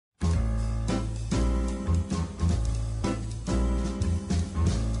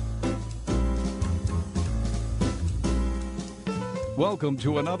Welcome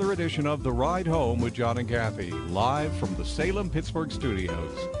to another edition of The Ride Home with John and Kathy, live from the Salem-Pittsburgh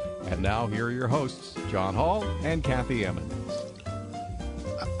studios. And now here are your hosts, John Hall and Kathy Emmons.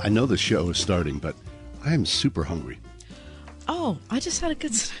 I know the show is starting, but I am super hungry. Oh, I just had a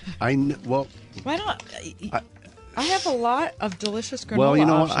good... Why not? I have a lot of delicious granola Well, you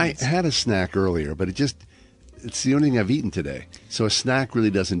know what? options. I had a snack earlier, but it's the only thing I've eaten today. So a snack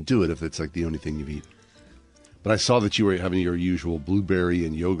really doesn't do it if it's like the only thing you've eaten. But I saw that you were having your usual blueberry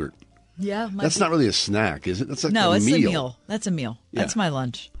and yogurt. Yeah. That's not really a snack, is it? That's like no, a it's meal. a meal. That's a meal. Yeah. That's my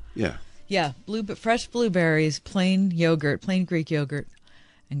lunch. Yeah. Yeah, fresh blueberries, plain yogurt, plain Greek yogurt,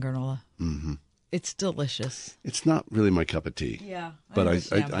 and granola. Mm-hmm. It's delicious. It's not really my cup of tea. Yeah, But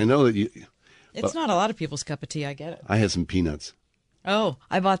I know that you... It's not a lot of people's cup of tea, I get it. I had some peanuts. Oh,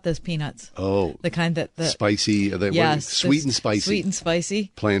 I bought those peanuts. Oh. The kind that... Spicy. Yes. Sweet and spicy. Sweet and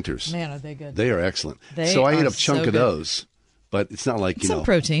spicy. Planters. Man, are they good. They are excellent. So I ate a chunk of those, but it's not like, Some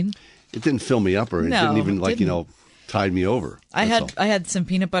protein. It didn't fill me up or it No, didn't even it didn't. tide me over. I had some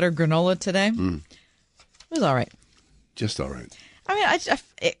peanut butter granola today. It was all right. Just all right. I mean,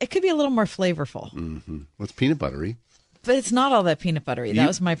 it could be a little more flavorful. Mm-hmm. Well, it's peanut buttery. But it's not all that peanut buttery. That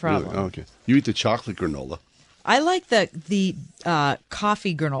was my problem. Really? Oh, okay. You eat the chocolate granola. I like the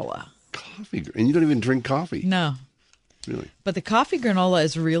coffee granola. Coffee? And you don't even drink coffee? No. Really? But the coffee granola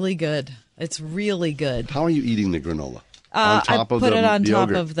is really good. It's really good. How are you eating the granola? I put it on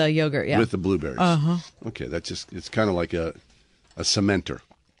top of the yogurt, yeah. With the blueberries? Uh-huh. Okay, it's kind of like a cementer.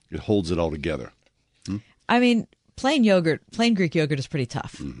 It holds it all together. I mean, plain Greek yogurt is pretty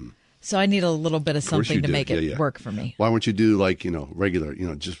tough. Mm-hmm. So I need a little bit of something to make it work for me. Why won't you do regular,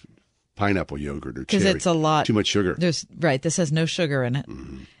 just pineapple yogurt or cherry? Because it's a lot. Too much sugar. This has no sugar in it,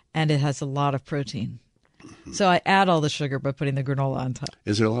 and it has a lot of protein. Mm-hmm. So I add all the sugar by putting the granola on top.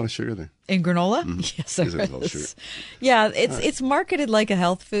 Is there a lot of sugar there? In granola? Mm-hmm. Yes, there is. A lot of sugar? Yeah, it's marketed like a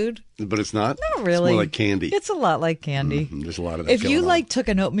health food. But it's not? Not really. It's more like candy. It's a lot like candy. Mm-hmm. There's a lot of that If you took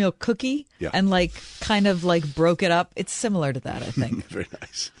an oatmeal cookie and kind of broke it up, it's similar to that, I think. Very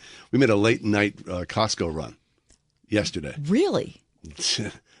nice. We made a late night Costco run yesterday. Really?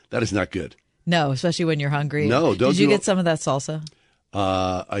 That is not good. No, especially when you're hungry. No, don't. Did you get some of that salsa?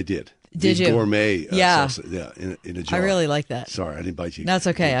 I did. Did you? Gourmet salsa. Yeah, in a jar. I really like that. Sorry, I didn't bite you. That's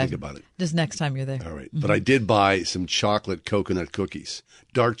okay. Think about it. Just next time you're there. All right. Mm-hmm. But I did buy some chocolate coconut cookies,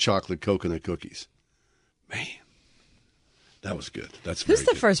 dark chocolate coconut cookies. Man, that was good. Who's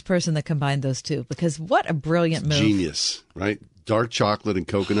the first person that combined those two? Because what a brilliant move. Genius, right? Dark chocolate and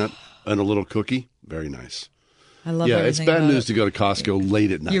coconut and a little cookie. Very nice. I love it's bad news to go to Costco late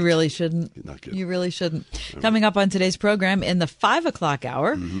at night. You really shouldn't. Not good. You really shouldn't. Coming up on today's program in the 5 o'clock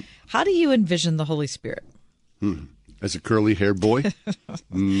hour, how do you envision the Holy Spirit? As a curly-haired boy?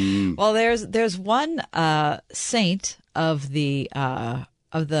 Well, there's one saint of the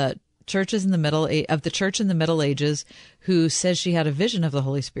churches in the church in the Middle Ages who says she had a vision of the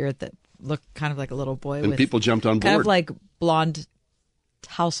Holy Spirit that looked kind of like a little boy, and people jumped on board, kind of like blonde,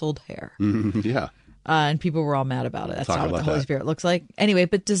 tousled hair. Yeah. And people were all mad about it. That's not what the Holy Spirit looks like. Anyway,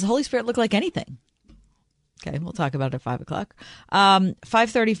 but does the Holy Spirit look like anything? Okay, we'll talk about it at 5 o'clock.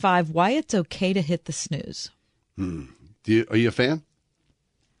 5:35, why it's okay to hit the snooze. Are you a fan?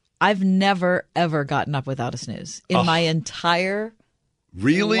 I've never, ever gotten up without a snooze in my entire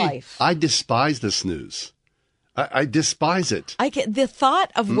life. I despise the snooze. I despise it. The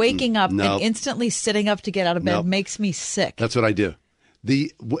thought of waking up and instantly sitting up to get out of bed makes me sick. That's what I do.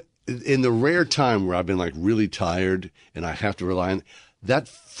 In the rare time where I've been really tired and I have to rely on that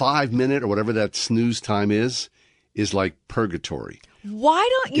 5 minute or whatever that snooze time is like purgatory. Why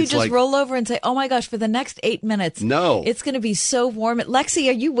don't you just roll over and say, oh my gosh, for the next 8 minutes, it's going to be so warm. Lexi,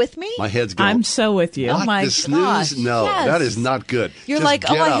 are you with me? My head's going. I'm so with you. Oh my the snooze? gosh. No, yes. that is not good. You're just like,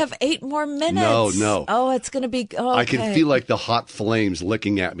 I up. have 8 more minutes. No. Oh, it's going to be, okay. I can feel the hot flames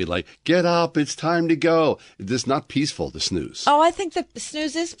licking at me like, get up, it's time to go. It's not peaceful, the snooze. Oh, I think the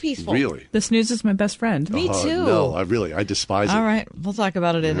snooze is peaceful. Really? The snooze is my best friend. Me too. No, I despise it. All right. We'll talk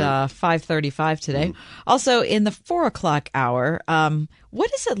about it at 5:35 today. Also, in the 4 o'clock hour, what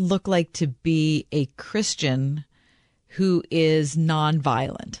does it look like to be a Christian who is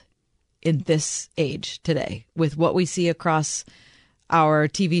nonviolent in this age today with what we see across our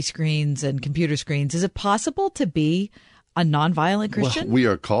TV screens and computer screens? Is it possible to be a nonviolent Christian? Well, we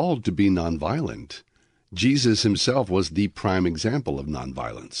are called to be nonviolent. Jesus himself was the prime example of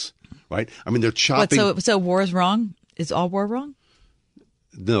nonviolence, right? I mean, they're chopping. So war is wrong? Is all war wrong?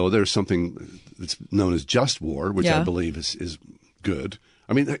 No, there's something that's known as just war, which I believe is good.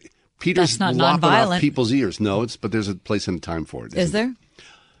 I mean, Peter's lopping off people's ears. No, but there's a place and a time for it. Is there?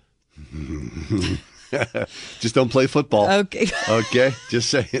 Just don't play football. Okay. Okay, just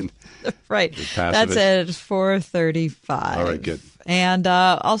saying. Right. pacifist. That's at 4:35. All right, good. And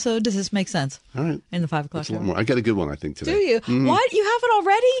also, does this make sense? All right. In the 5 o'clock That's a lot hour? more. I got a good one, I think, today. Do you? What? You have it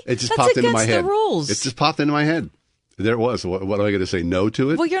already? It just That's popped into against my head. the rules. It just popped into my head. There it was. What am I going to say? No to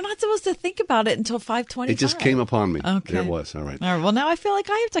it? Well, you're not supposed to think about it until 5:25. It just came upon me. Okay. There it was. All right. All right. Well, now I feel like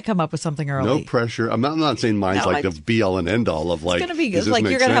I have to come up with something early. No pressure. I'm not saying mine's No, like the be all and end all of like. It's going to be does good. this Like,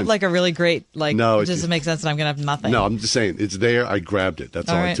 make you're going to have sense? like a really great, like, No, it does just- it make sense? And I'm going to have nothing. No, I'm just saying it's there. I grabbed it. That's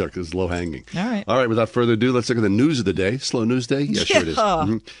all, All I right. took. It was low hanging. All right. All right. Without further ado, let's look at the news of the day. Slow news day. Yeah, sure it is. Yeah.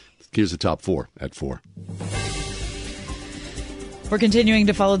 Mhm. Here's the top 4 at 4. We're continuing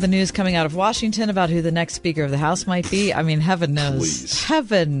to follow the news coming out of Washington about who the next Speaker of the House might be. I mean, heaven knows. Please.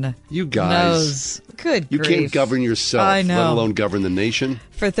 Heaven You guys. knows. Good You grief. can't govern yourself, I know. let alone govern the nation.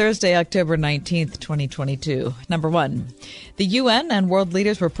 For Thursday, October 19th, 2022. Number 1. The UN and world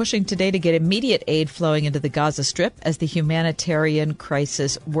leaders were pushing today to get immediate aid flowing into the Gaza Strip as the humanitarian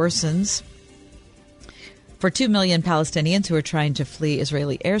crisis worsens. For 2 million Palestinians who are trying to flee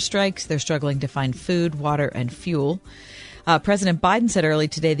Israeli airstrikes, they're struggling to find food, water, and fuel. President Biden said early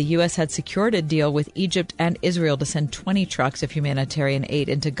today the U.S. had secured a deal with Egypt and Israel to send 20 trucks of humanitarian aid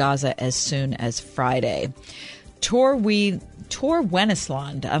into Gaza as soon as Friday. Tor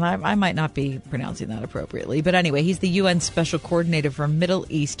Wennesland, and I might not be pronouncing that appropriately, but anyway, he's the UN Special Coordinator for Middle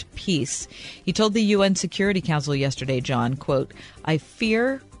East Peace. He told the UN Security Council yesterday, John, quote, "I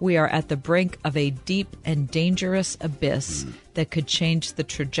fear we are at the brink of a deep and dangerous abyss that could change the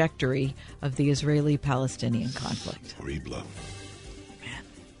trajectory of the Israeli-Palestinian conflict." Horrible.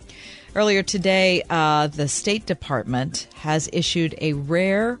 Earlier today, the State Department has issued a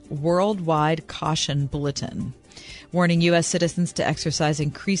rare worldwide caution bulletin, warning U.S. citizens to exercise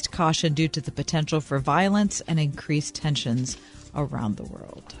increased caution due to the potential for violence and increased tensions around the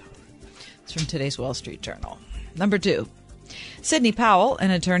world. It's from today's Wall Street Journal. Number 2. Sidney Powell,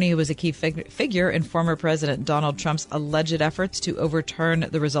 an attorney who was a key figure in former President Donald Trump's alleged efforts to overturn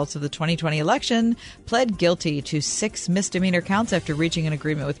the results of the 2020 election, pled guilty to 6 misdemeanor counts after reaching an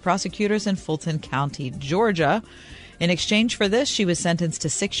agreement with prosecutors in Fulton County, Georgia. In exchange for this, she was sentenced to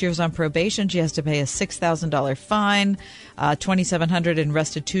 6 years on probation. She has to pay a $6,000 fine, $2,700 in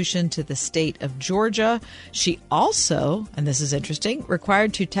restitution to the state of Georgia. She also, and this is interesting,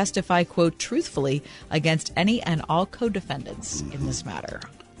 required to testify, quote, truthfully against any and all co-defendants in this matter.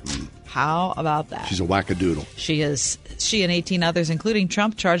 How about that? She's a wackadoodle. She is. She and 18 others, including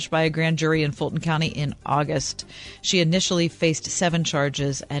Trump, charged by a grand jury in Fulton County in August. She initially faced 7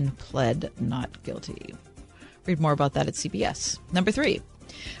 charges and pled not guilty. Read more about that at CBS. Number 3.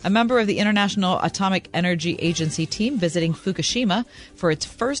 A member of the International Atomic Energy Agency team visiting Fukushima for its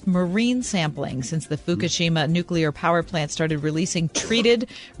first marine sampling since the Fukushima nuclear power plant started releasing treated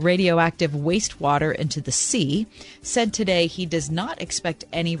radioactive wastewater into the sea, said today he does not expect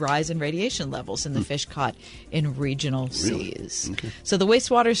any rise in radiation levels in the fish caught in regional seas. Okay. So the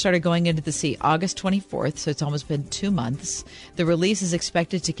wastewater started going into the sea August 24th, so it's almost been 2 months. The release is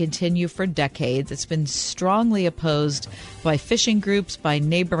expected to continue for decades. It's been strongly opposed by fishing groups, by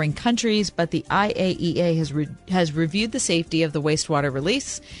neighboring countries, but the IAEA has reviewed the safety of the wastewater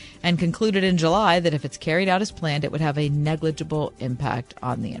release and concluded in July that if it's carried out as planned, it would have a negligible impact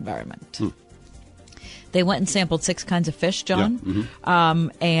on the environment. They went and sampled 6 kinds of fish, John,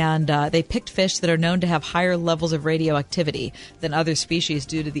 and they picked fish that are known to have higher levels of radioactivity than other species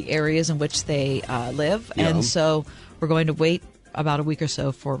due to the areas in which they live. Yeah. And so we're going to wait about a week or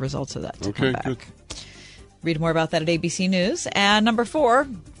so for results of that to come back. Good. Read more about that at ABC News. And number 4,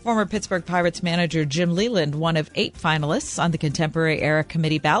 former Pittsburgh Pirates manager Jim Leyland, one of 8 finalists on the Contemporary Era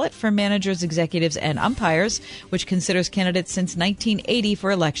Committee ballot for managers, executives, and umpires, which considers candidates since 1980 for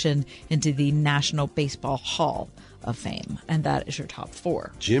election into the National Baseball Hall of Fame. And that is your top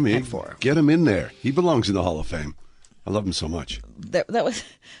 4. Jimmy, at 4. get him in there. He belongs in the Hall of Fame. I love him so much. That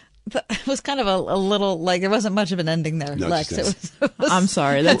was kind of a little, like, there wasn't much of an ending there, No, Lex. just It was I'm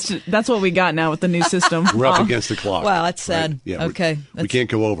sorry. That's what we got now with the new system. We're up against the clock. Wow, that's sad. Right? Yeah, Okay. we can't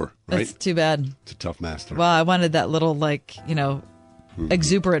go over, right? That's too bad. It's a tough master. Well, I wanted that little, like,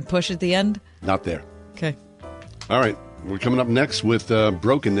 exuberant push at the end. Not there. Okay. All right. We're coming up next with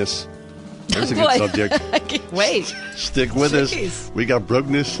brokenness. That's a good Boy. subject. I can't wait. Stick with us. Jeez. We got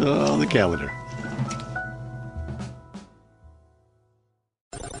brokenness on the calendar.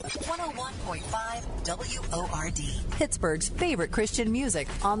 101.5 WORD. Pittsburgh's favorite Christian music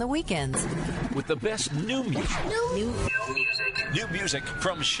on the weekends. With the best new music. New music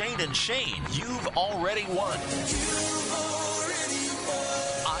from Shane and Shane. You've already won.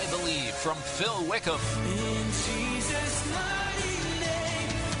 I Believe from Phil Wickham.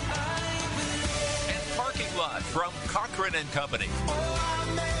 And God from Cochran and Company.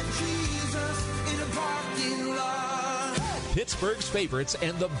 Pittsburgh's favorites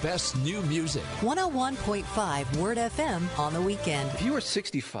and the best new music. 101.5 Word FM on the weekend. If you are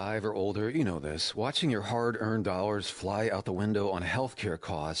 65 or older, you know this. Watching your hard-earned dollars fly out the window on healthcare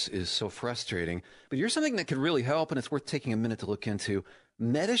costs is so frustrating. But here's something that could really help, and it's worth taking a minute to look into.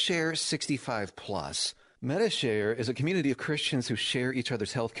 Medishare 65 Plus. Medishare is a community of Christians who share each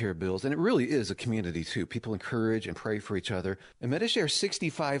other's healthcare bills, and it really is a community, too. People encourage and pray for each other. And Medishare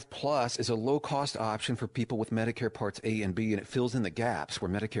 65 Plus is a low-cost option for people with Medicare Parts A and B, and it fills in the gaps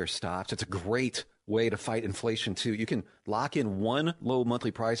where Medicare stops. It's a great way to fight inflation, too. You can lock in one low monthly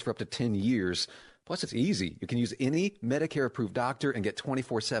price for up to 10 years. Plus, it's easy. You can use any Medicare-approved doctor and get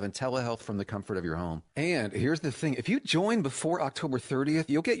 24/7 telehealth from the comfort of your home. And here's the thing. If you join before October 30th,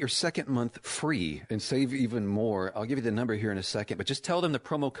 you'll get your second month free and save even more. I'll give you the number here in a second, but just tell them the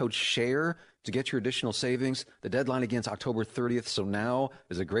promo code SHARE to get your additional savings. The deadline again is October 30th, so now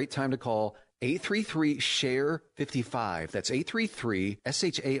is a great time to call 833-SHARE-55. That's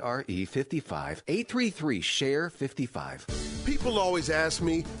 833-SHARE-55. 833-SHARE-55. People always ask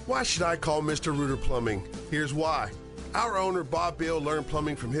me, why should I call Mr. Reuter Plumbing? Here's why. Our owner, Bob Bill, learned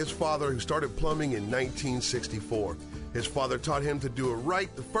plumbing from his father, who started plumbing in 1964. His father taught him to do it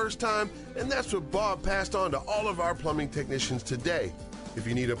right the first time, and that's what Bob passed on to all of our plumbing technicians today. If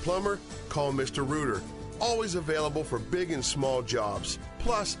you need a plumber, call Mr. Reuter. Always available for big and small jobs.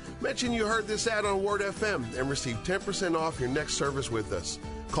 Plus, mention you heard this ad on Word FM and receive 10% off your next service with us.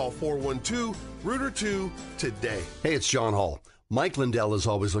 Call 412-REUTER2 today. Hey, it's John Hall. Mike Lindell is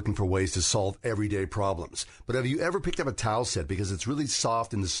always looking for ways to solve everyday problems. But have you ever picked up a towel set because it's really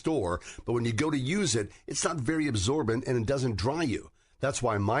soft in the store, but when you go to use it, it's not very absorbent and it doesn't dry you? That's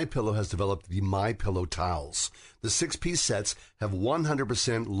why MyPillow has developed the MyPillow towels. The 6-piece sets have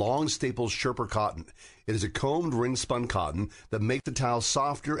 100% long staple Sherpa cotton. It is a combed ring-spun cotton that make the towels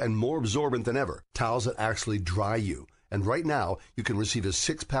softer and more absorbent than ever. Towels that actually dry you. And right now, you can receive a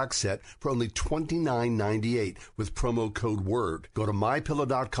 6-pack set for only $29.98 with promo code WORD. Go to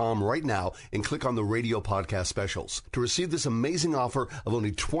MyPillow.com right now and click on the radio podcast specials. To receive this amazing offer of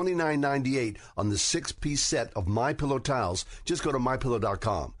only $29.98 on the 6-piece set of MyPillow towels, just go to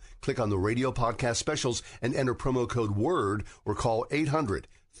MyPillow.com. Click on the radio podcast specials and enter promo code WORD or call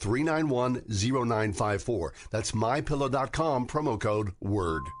 800-391-0954. That's MyPillow.com, promo code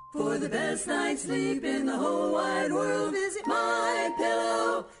WORD. For the best night's sleep in the whole wide world, visit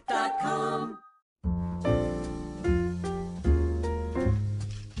MyPillow.com.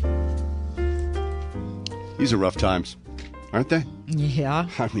 These are rough times, aren't they? Yeah.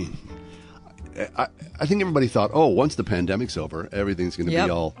 I mean, I think everybody thought, oh, once the pandemic's over, everything's going to be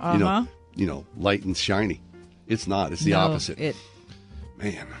all, you know, light and shiny. It's not. It's the opposite.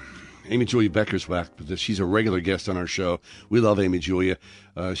 Man. Amy Julia Becker's back with this. She's a regular guest on our show. We love Amy Julia.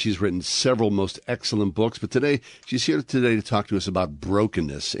 She's written several most excellent books, but today she's here today to talk to us about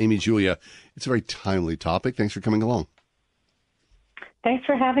brokenness. Amy Julia, it's a very timely topic. Thanks for coming along. Thanks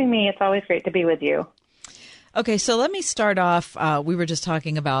for having me. It's always great to be with you. Okay, so let me start off. We were just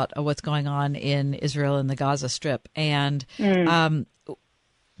talking about what's going on in Israel and the Gaza Strip, and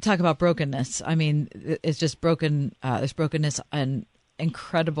talk about brokenness. I mean, it's just broken. There's brokenness and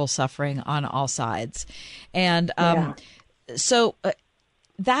incredible suffering on all sides. And so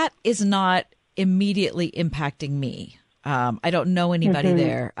that is not immediately impacting me. I don't know anybody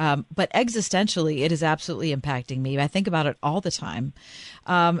there, but existentially, it is absolutely impacting me. I think about it all the time.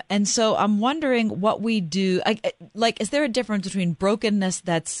 And so I'm wondering what we do. Is there a difference between brokenness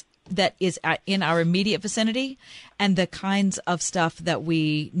that is in our immediate vicinity and the kinds of stuff that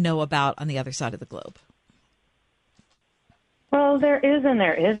we know about on the other side of the globe? Well, there is and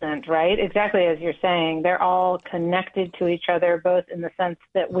there isn't, right? Exactly as you're saying. They're all connected to each other, both in the sense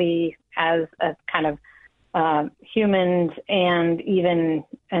that we, as a kind of humans and even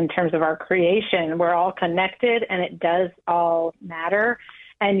in terms of our creation, we're all connected and it does all matter.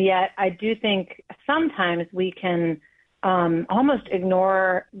 And yet I do think sometimes we can almost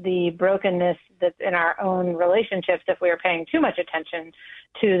ignore the brokenness that's in our own relationships if we are paying too much attention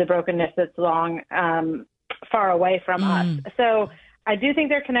to the brokenness that's far away from us. So I do think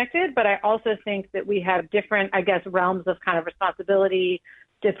they're connected, but I also think that we have different, realms of kind of responsibility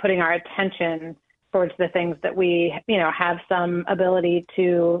to putting our attention towards the things that we, have some ability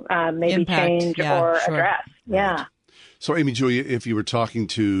to maybe change or address. Yeah. So, Amy Julia, if you were talking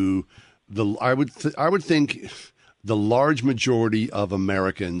to I would think the large majority of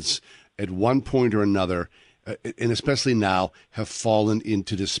Americans at one point or another, and especially now, have fallen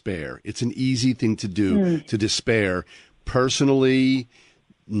into despair. It's an easy thing to do, to despair personally,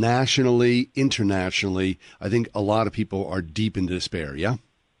 nationally, internationally, I think a lot of people are deep in despair, yeah?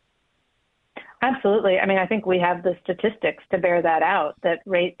 Absolutely. I mean, I think we have the statistics to bear that out, that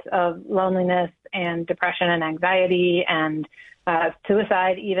rates of loneliness and depression and anxiety and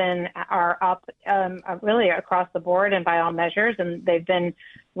suicide even are up really across the board and by all measures. And they've been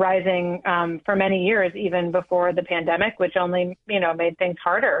rising for many years, even before the pandemic, which only, made things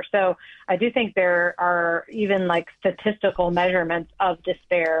harder. So I do think there are even like statistical measurements of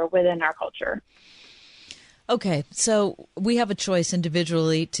despair within our culture. Okay, so we have a choice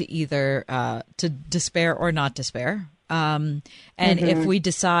individually to either to despair or not despair. And if we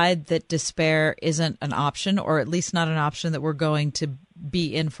decide that despair isn't an option, or at least not an option that we're going to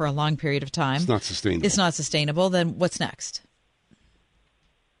be in for a long period of time, it's not sustainable, then what's next?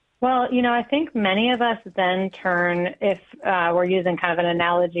 Well, I think many of us then turn, if we're using kind of an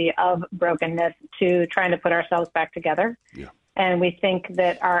analogy of brokenness, to trying to put ourselves back together. Yeah. And we think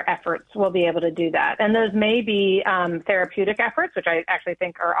that our efforts will be able to do that. And those may be therapeutic efforts, which I actually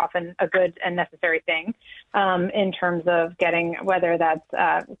think are often a good and necessary thing in terms of getting, whether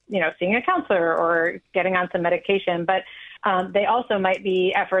that's, seeing a counselor or getting on some medication. But they also might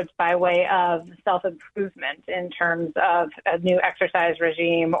be efforts by way of self-improvement in terms of a new exercise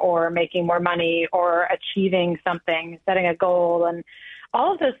regime or making more money or achieving something, setting a goal. And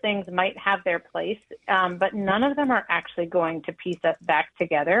all of those things might have their place, but none of them are actually going to piece us back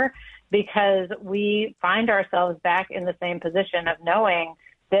together, because we find ourselves back in the same position of knowing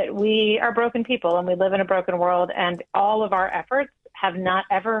that we are broken people and we live in a broken world, and all of our efforts have not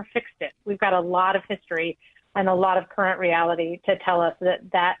ever fixed it. We've got a lot of history and a lot of current reality to tell us that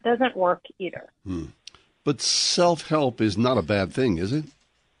that doesn't work either. But self-help is not a bad thing, is it?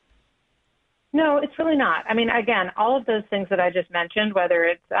 No, it's really not. I mean, again, all of those things that I just mentioned, whether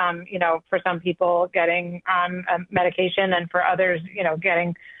it's, for some people getting on medication and for others,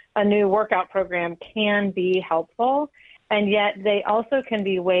 getting a new workout program, can be helpful. And yet they also can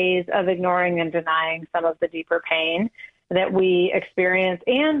be ways of ignoring and denying some of the deeper pain that we experience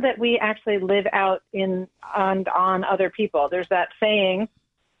and that we actually live out in on other people. There's that saying,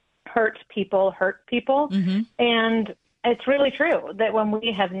 hurt people hurt people. Mm-hmm. And it's really true that when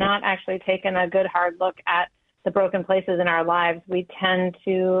we have not actually taken a good hard look at the broken places in our lives, we tend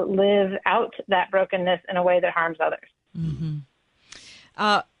to live out that brokenness in a way that harms others.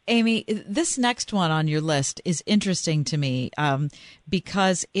 Mm-hmm. Amy, this next one on your list is interesting to me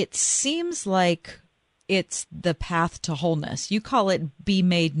because it seems like it's the path to wholeness. You call it Be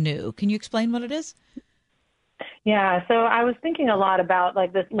Made New. Can you explain what it is? Yeah, so I was thinking a lot about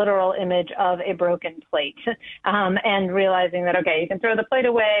like this literal image of a broken plate and realizing that, okay, you can throw the plate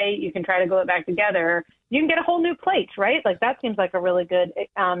away, you can try to glue it back together, you can get a whole new plate, right? Like that seems like a really good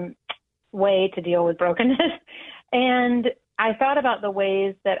way to deal with brokenness. And I thought about the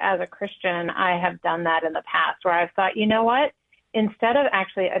ways that as a Christian, I have done that in the past, where I've thought, you know what, instead of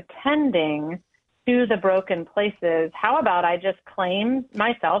actually attending to the broken places, how about I just claim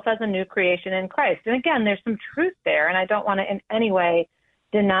myself as a new creation in Christ? And again, there's some truth there, and I don't want to in any way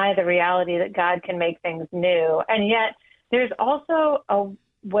deny the reality that God can make things new. And yet there's also a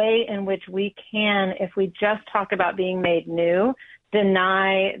way in which we can, if we just talk about being made new,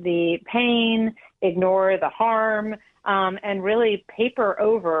 deny the pain, ignore the harm, and really paper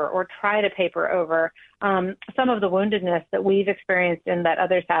over or try to paper over some of the woundedness that we've experienced and that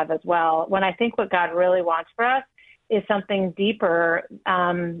others have as well. When I think what God really wants for us is something deeper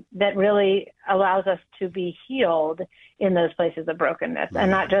that really allows us to be healed in those places of brokenness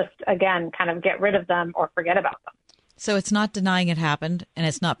and not just, again, kind of get rid of them or forget about them. So it's not denying it happened and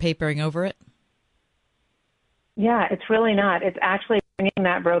it's not papering over it? Yeah, it's really not. It's actually bringing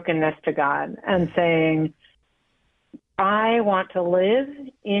that brokenness to God and saying, I want to live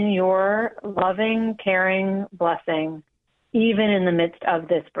in your loving, caring blessing, even in the midst of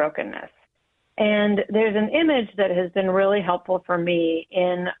this brokenness. And there's an image that has been really helpful for me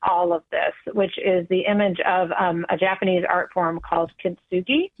in all of this, which is the image of a Japanese art form called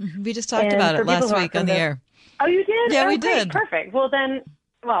kintsugi. We just talked about it last week on the air. Oh, you did? Yeah, we great. did. Perfect. Well,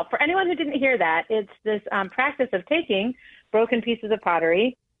 for anyone who didn't hear that, it's this practice of taking broken pieces of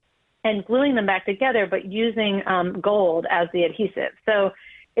pottery and gluing them back together, but using gold as the adhesive. So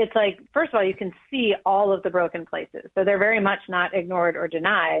it's like, first of all, you can see all of the broken places. So they're very much not ignored or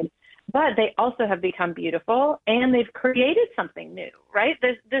denied, but they also have become beautiful and they've created something new, right?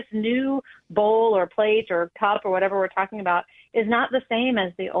 This new bowl or plate or cup or whatever we're talking about is not the same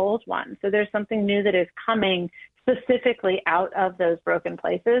as the old one. So there's something new that is coming specifically out of those broken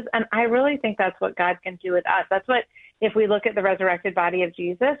places. And I really think that's what God can do with us. That's what, if we look at the resurrected body of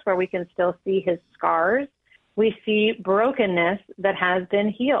Jesus, where we can still see his scars, we see brokenness that has been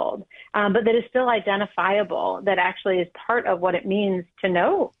healed, but that is still identifiable, that actually is part of what it means to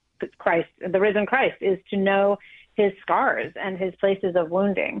know Christ, the risen Christ, is to know his scars and his places of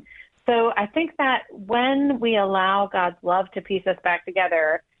wounding. So I think that when we allow God's love to piece us back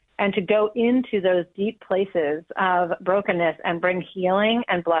together and to go into those deep places of brokenness and bring healing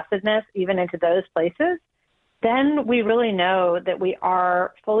and blessedness even into those places, then we really know that we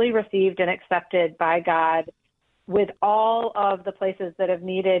are fully received and accepted by God with all of the places that have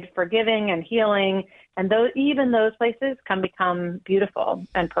needed forgiving and healing. And even those places can become beautiful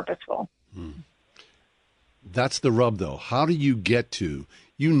and purposeful. That's the rub, though. How do you get to,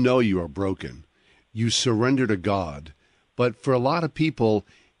 you know you are broken, you surrender to God, but for a lot of people,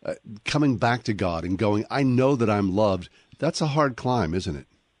 coming back to God and going, I know that I'm loved, that's a hard climb, isn't it?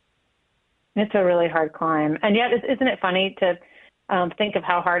 It's a really hard climb. And yet, isn't it funny to think of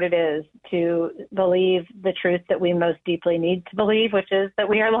how hard it is to believe the truth that we most deeply need to believe, which is that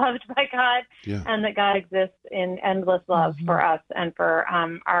we are loved by God and that God exists in endless love for us and for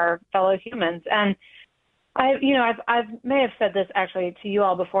our fellow humans. And I may have said this actually to you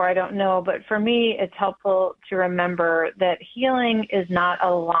all before, I don't know, but for me, it's helpful to remember that healing is not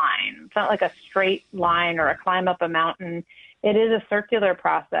a line. It's not like a straight line or a climb up a mountain. It is a circular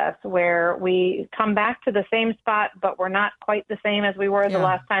process where we come back to the same spot, but we're not quite the same as we were the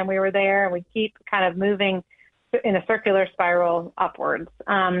last time we were there. And we keep kind of moving in a circular spiral upwards.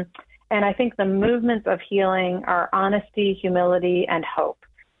 And I think the movements of healing are honesty, humility, and hope.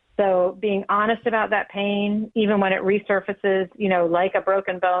 So being honest about that pain, even when it resurfaces, like a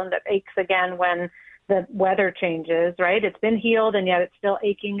broken bone that aches again when the weather changes, right? It's been healed and yet it's still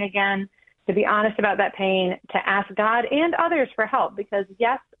aching again. To be honest about that pain, to ask God and others for help, because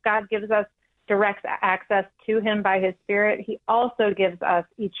yes, God gives us direct access to him by his Spirit. He also gives us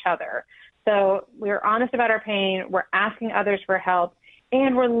each other. So we're honest about our pain, we're asking others for help,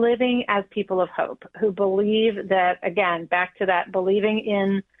 and we're living as people of hope who believe that, again, back to that believing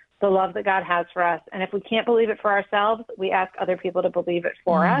in the love that God has for us. And if we can't believe it for ourselves, we ask other people to believe it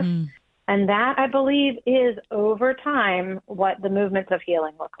for us. And that, I believe, is over time what the movements of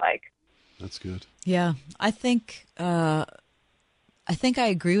healing look like. That's good. Yeah, I think I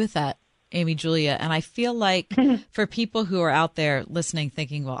agree with that, Amy Julia. And I feel like for people who are out there listening,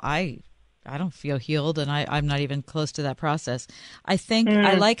 thinking, well, I don't feel healed and I'm not even close to that process. I think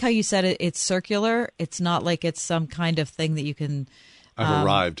I like how you said it. It's circular. It's not like it's some kind of thing that you can. I've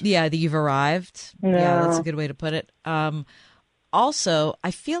arrived. Yeah, that you've arrived. No. Yeah, that's a good way to put it. Also,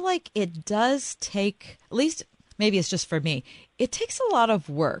 I feel like it does take, at least maybe it's just for me, it takes a lot of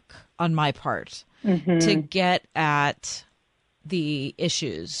work on my part to get at the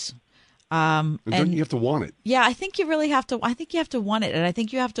issues. And don't you have to want it? Yeah, I think you really have to. I think you have to want it, and I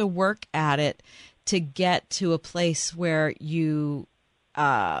think you have to work at it to get to a place where you,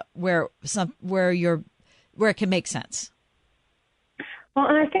 where it can make sense. Well,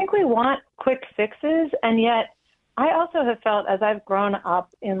 and I think we want quick fixes, and yet I also have felt as I've grown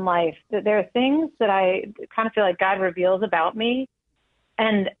up in life that there are things that I kind of feel like God reveals about me,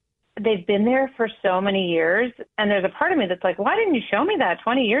 and they've been there for so many years. And there's a part of me that's like, why didn't you show me that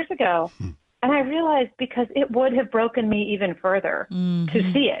 20 years ago? And I realized because it would have broken me even further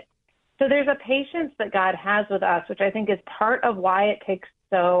to see it. So there's a patience that God has with us, which I think is part of why it takes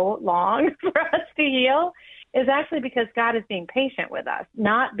so long for us to heal, is actually because God is being patient with us,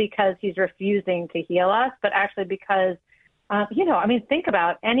 not because he's refusing to heal us, but actually because, think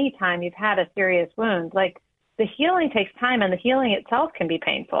about any time you've had a serious wound, like the healing takes time and the healing itself can be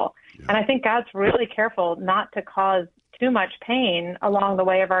painful. Yeah. And I think God's really careful not to cause too much pain along the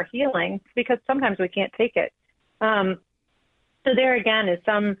way of our healing because sometimes we can't take it. So there again is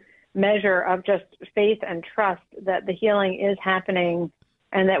some measure of just faith and trust that the healing is happening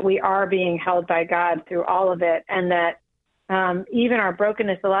and that we are being held by God through all of it, and that even our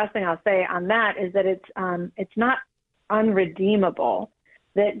brokenness, the last thing I'll say on that is that it's not unredeemable,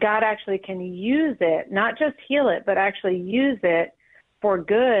 that God actually can use it, not just heal it, but actually use it for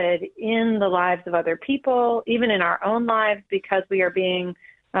good in the lives of other people, even in our own lives, because we are being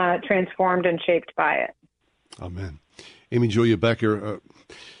transformed and shaped by it. Amen. Amy Julia Becker,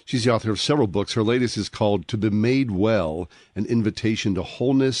 she's the author of several books. Her latest is called To Be Made Well, An Invitation to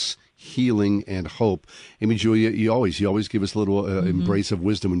Wholeness, Healing, and Hope. Amy Julia, you always give us a little embrace of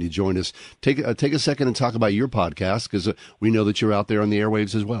wisdom when you join us. Take a second and talk about your podcast, because we know that you're out there on the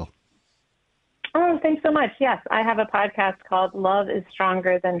airwaves as well. Oh, thanks so much. Yes, I have a podcast called Love is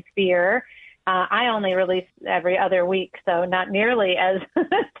Stronger Than Fear. I only release every other week, so not nearly as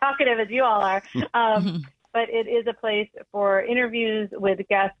talkative as you all are. But it is a place for interviews with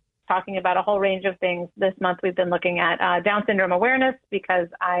guests talking about a whole range of things. This month we've been looking at Down syndrome awareness because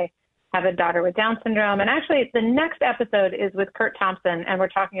I have a daughter with Down syndrome. And actually, the next episode is with Kurt Thompson, and we're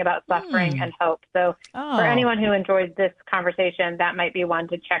talking about suffering and hope. So for anyone who enjoyed this conversation, that might be one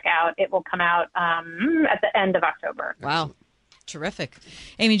to check out. It will come out at the end of October. Wow. Terrific.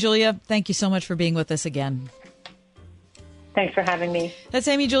 Amy Julia, thank you so much for being with us again. Thanks for having me. That's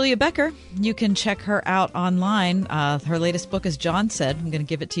Amy Julia Becker. You can check her out online. Her latest book, as John said, I'm going to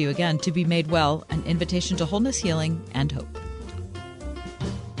give it to you again, To Be Made Well, An Invitation to Wholeness, Healing, and Hope.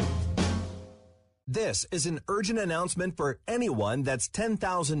 This is an urgent announcement for anyone that's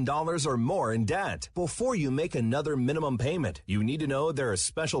 $10,000 or more in debt. Before you make another minimum payment, you need to know there are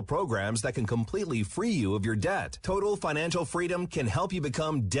special programs that can completely free you of your debt. Total Financial Freedom can help you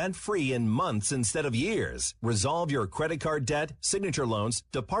become debt-free in months instead of years. Resolve your credit card debt, signature loans,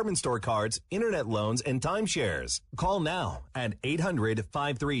 department store cards, internet loans, and timeshares. Call now at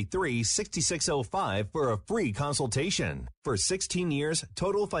 800-533-6605 for a free consultation. For 16 years,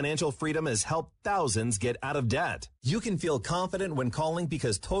 Total Financial Freedom has helped thousands get out of debt. You can feel confident when calling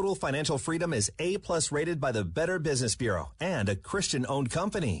because Total Financial Freedom is A+ rated by the Better Business Bureau and a Christian-owned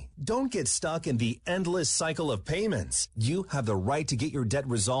company. Don't get stuck in the endless cycle of payments. You have the right to get your debt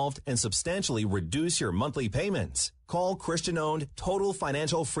resolved and substantially reduce your monthly payments. Call Christian-owned Total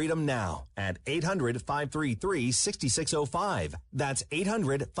Financial Freedom now at 800-533-6605. That's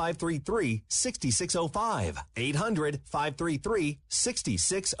 800-533-6605.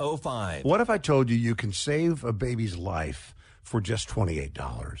 800-533-6605. What if I told you you can save a baby's life for just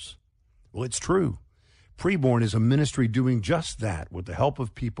 $28? Well, it's true. Preborn is a ministry doing just that with the help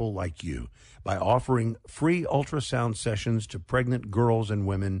of people like you by offering free ultrasound sessions to pregnant girls and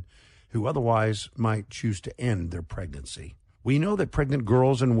women who otherwise might choose to end their pregnancy. We know that pregnant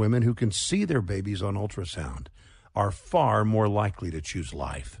girls and women who can see their babies on ultrasound are far more likely to choose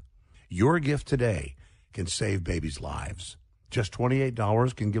life. Your gift today can save babies' lives. Just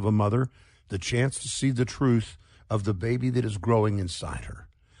 $28 can give a mother the chance to see the truth of the baby that is growing inside her.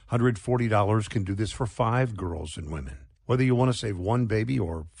 $140 can do this for 5 girls and women. Whether you want to save one baby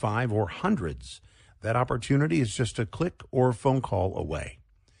or 5 or hundreds, that opportunity is just a click or phone call away.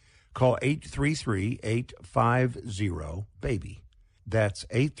 Call 833-850-BABY. That's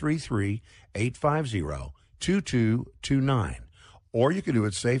 833-850-2229. Or you can do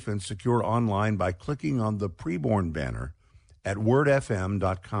it safe and secure online by clicking on the Preborn banner at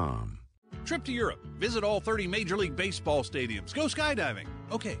wordfm.com. Trip to Europe. Visit all 30 Major League Baseball stadiums. Go skydiving.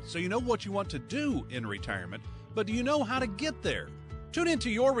 Okay, so you know what you want to do in retirement, but do you know how to get there? Tune into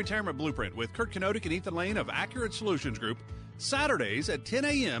Your Retirement Blueprint with Kurt Kenotic and Ethan Lane of Accurate Solutions Group Saturdays at 10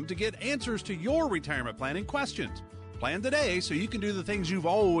 a.m. to get answers to your retirement planning questions. Plan today so you can do the things you've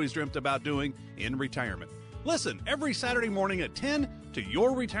always dreamt about doing in retirement. Listen every Saturday morning at 10 to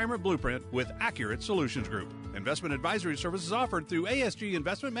Your Retirement Blueprint with Accurate Solutions Group. Investment advisory services offered through ASG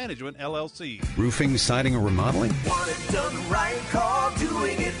Investment Management, LLC. Roofing, siding, or remodeling? Want it done right, call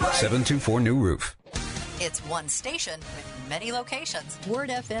Doing It Right. 724-NEW-ROOF. It's one station with many locations. Word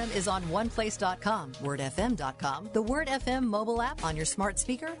FM is on oneplace.com, wordfm.com, the Word FM mobile app on your smart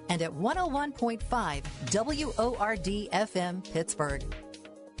speaker, and at 101.5 WORD FM Pittsburgh.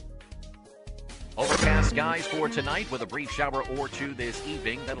 Overcast skies for tonight with a brief shower or two this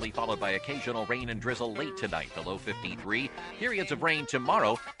evening. That'll be followed by occasional rain and drizzle late tonight, the low 53. Periods of rain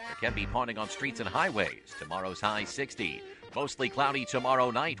tomorrow. There can be ponding on streets and highways. Tomorrow's high 60. Mostly cloudy tomorrow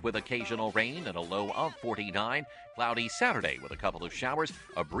night with occasional rain and a low of 49. Cloudy Saturday with a couple of showers.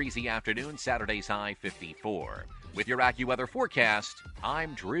 A breezy afternoon, Saturday's high 54. With your AccuWeather forecast,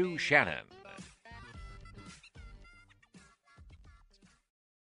 I'm Drew Shannon.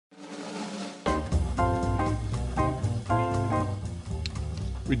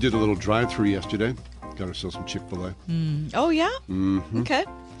 We did a little drive-through yesterday. Got ourselves some Chick-fil-A. Oh, yeah? Mm-hmm. Okay.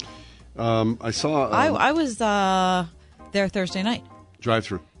 I saw... I was there Thursday night.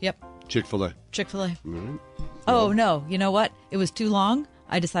 Drive-through. Yep. Chick-fil-A. Chick-fil-A. Right. Oh, no. You know what? It was too long.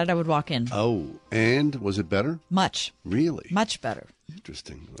 I decided I would walk in. Oh, and was it better? Much. Really? Much better.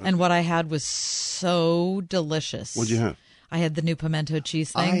 Interesting. And what I had was so delicious. What'd you have? I had the new pimento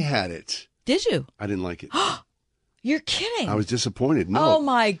cheese thing. I had it. Did you? I didn't like it. You're kidding. I was disappointed. No. Oh,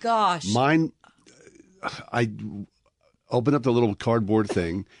 my gosh. Mine, I opened up the little cardboard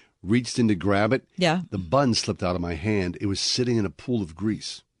thing, reached in to grab it. Yeah. The bun slipped out of my hand. It was sitting in a pool of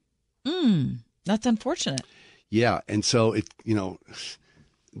grease. That's unfortunate. Yeah. And so,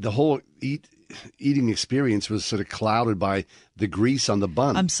 the whole eating experience was sort of clouded by the grease on the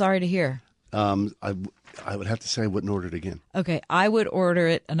bun. I'm sorry to hear. I would have to say I wouldn't order it again. Okay, I would order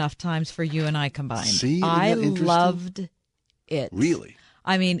it enough times for you and I combined. See, I loved it. Really?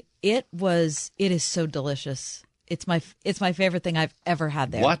 I mean, It is so delicious. It's my favorite thing I've ever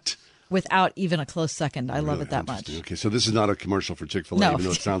had there. What? Without even a close second. I love it that much. Okay, so this is not a commercial for Chick-fil-A, No. even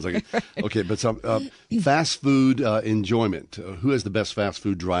though it sounds like it. Right. Okay, but some fast food enjoyment. Who has the best fast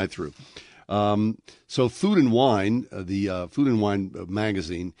food drive-through? So Food and Wine, the Food and Wine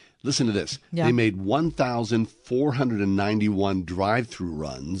magazine, listen to this. Yeah. They made 1,491 drive-through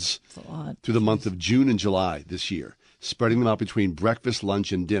runs through the month of June and July this year, spreading them out between breakfast,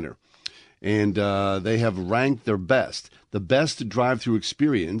 lunch, and dinner. And they have ranked their best. The best drive-through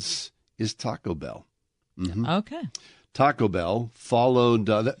experience is Taco Bell. Mm-hmm. Okay. Taco Bell followed,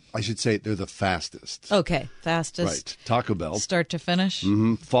 I should say they're the fastest. Okay, fastest. Right, Taco Bell. Start to finish.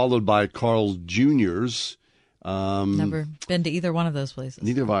 Mm-hmm. Followed by Carl Jr.'s. Never been to either one of those places.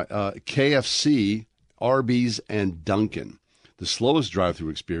 Neither have I. KFC, Arby's, and Dunkin'. The slowest drive-through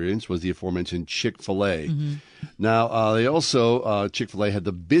experience was the aforementioned Chick-fil-A. Mm-hmm. Now, they also, Chick-fil-A had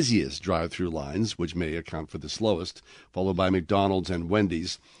the busiest drive-through lines, which may account for the slowest, followed by McDonald's and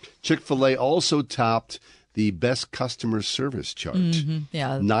Wendy's. Chick-fil-A also topped the best customer service chart. Mm-hmm.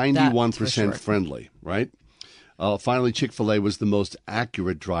 Yeah, 91% friendly, right? Finally, Chick-fil-A was the most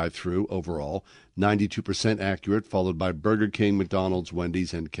accurate drive-through overall, 92% accurate, followed by Burger King, McDonald's,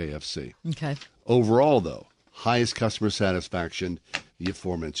 Wendy's, and KFC. Okay. Overall, though, highest customer satisfaction, the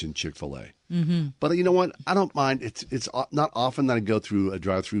aforementioned Chick-fil-A. Mm-hmm. But you know what? I don't mind. It's not often that I go through a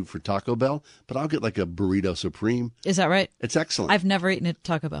drive-through for Taco Bell, but I'll get like a burrito supreme. Is that right? It's excellent. I've never eaten at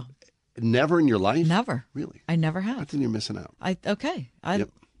Taco Bell. Never in your life? Never. Really? I never have. I think you're missing out. Yep.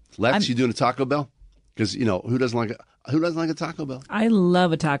 Lex, you doing a Taco Bell? Because who doesn't like a Taco Bell? I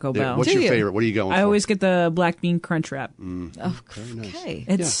love a Taco Bell. What's your favorite? What are you going for? I always get the black bean crunch wrap. Very nice. Okay.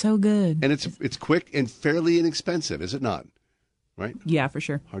 It's so good. And it's quick and fairly inexpensive, is it not? Right? Yeah, for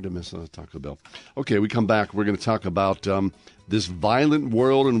sure. Hard to miss a Taco Bell. Okay, we come back. We're going to talk about this violent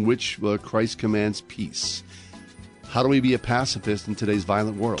world in which Christ commands peace. How do we be a pacifist in today's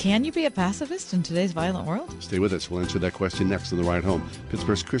violent world? Can you be a pacifist in today's violent world? Stay with us. We'll answer that question next on The Ride Home.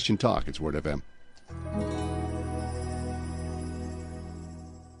 Pittsburgh's Christian Talk. It's Word FM.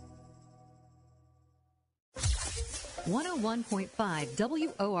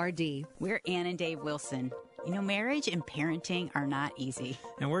 101.5 WORD. We're Ann and Dave Wilson. You know, marriage and parenting are not easy.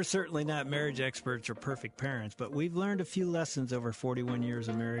 And we're certainly not marriage experts or perfect parents, but we've learned a few lessons over 41 years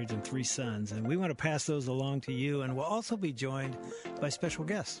of marriage and 3 sons, and we want to pass those along to you, and we'll also be joined by special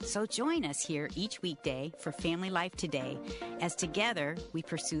guests. So join us here each weekday for Family Life Today, as together we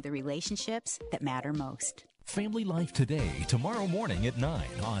pursue the relationships that matter most. Family Life Today, tomorrow morning at 9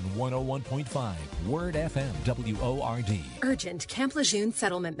 on 101.5 Word FM WORD. Urgent Camp Lejeune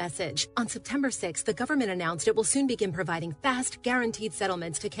settlement message. On September 6th, the government announced it will soon begin providing fast, guaranteed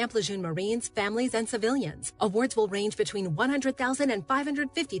settlements to Camp Lejeune Marines, families, and civilians. Awards will range between $100,000 and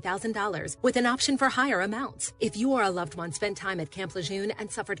 $550,000, with an option for higher amounts. If you or a loved one spent time at Camp Lejeune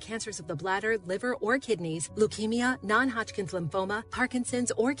and suffered cancers of the bladder, liver, or kidneys, leukemia, non-Hodgkin's lymphoma,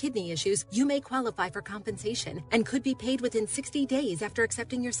 Parkinson's, or kidney issues, you may qualify for compensation and could be paid within 60 days after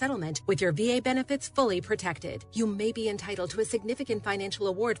accepting your settlement, with your VA benefits fully protected. You may be entitled to a significant financial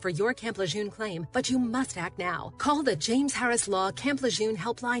award for your Camp Lejeune claim, but you must act now. Call the James Harris Law Camp Lejeune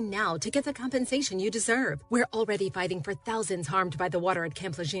helpline now to get the compensation you deserve. We're already fighting for thousands harmed by the water at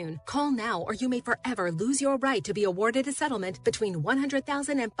Camp Lejeune. Call now or you may forever lose your right to be awarded a settlement between $100,000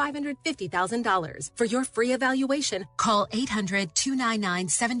 and $550,000. For your free evaluation, call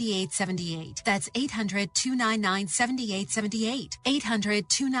 800-299-7878. That's 800-299-7878.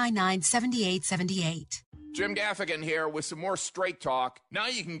 800-299-7878. Jim Gaffigan here with some more Straight Talk. Now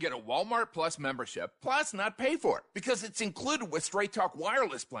you can get a Walmart Plus membership, plus not pay for it, because it's included with Straight Talk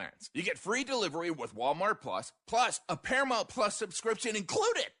wireless plans. You get free delivery with Walmart Plus a Paramount Plus subscription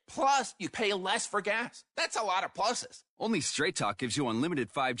included. Plus, you pay less for gas. That's a lot of pluses. Only Straight Talk gives you unlimited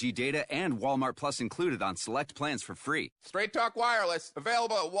 5G data and Walmart Plus included on select plans for free. Straight Talk Wireless,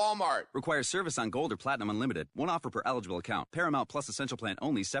 available at Walmart. Requires service on Gold or Platinum Unlimited. One offer per eligible account. Paramount Plus Essential Plan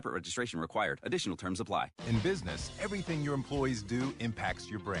only. Separate registration required. Additional terms apply. In business, everything your employees do impacts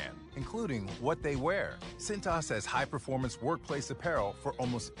your brand, including what they wear. Cintas has high-performance workplace apparel for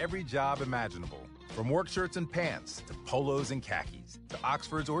almost every job imaginable. From work shirts and pants, to polos and khakis, to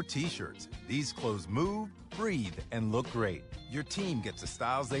Oxfords or T-shirts, these clothes move, breathe, and look great. Your team gets the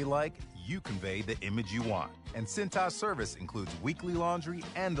styles they like, you convey the image you want. And Cintas service includes weekly laundry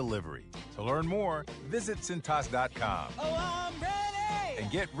and delivery. To learn more, visit Cintas.com. Oh, I'm ready! And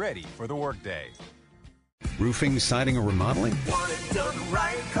get ready for the workday. Roofing, siding, or remodeling? Want it done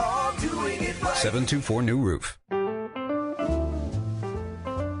right, call Doing It Right. 724 New Roof.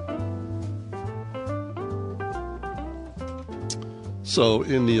 So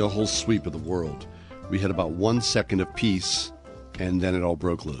in the whole sweep of the world, we had about 1 second of peace, and then it all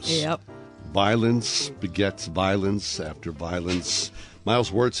broke loose. Yep. Violence begets violence after violence.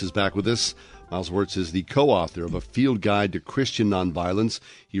 Miles Wirtz is back with us. Miles Wirtz is the co-author of A Field Guide to Christian Nonviolence.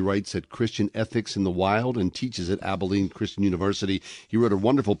 He writes at Christian Ethics in the Wild and teaches at Abilene Christian University. He wrote a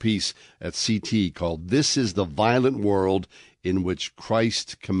wonderful piece at CT called This is the Violent World in Which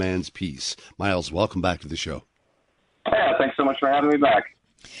Christ Commands Peace. Miles, welcome back to the show. Yeah, thanks so much for having me back.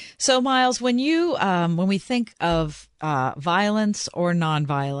 So, Miles, when we think of violence or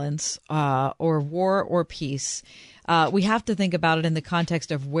nonviolence, or war or peace, we have to think about it in the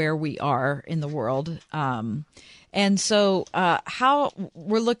context of where we are in the world. And so, how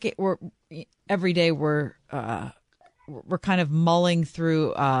every day we're kind of mulling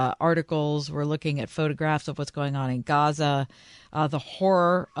through articles. We're looking at photographs of what's going on in Gaza, the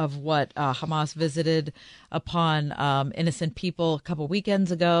horror of what Hamas visited upon innocent people a couple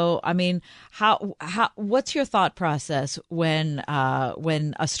weekends ago. I mean, what's your thought process when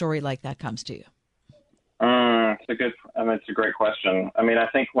a story like that comes to you? It's a great question. I mean, I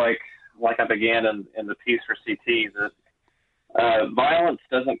think like I began in the piece for CT, that violence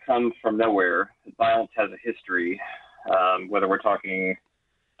doesn't come from nowhere. Violence has a history, whether we're talking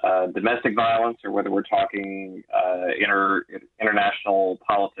domestic violence or whether we're talking international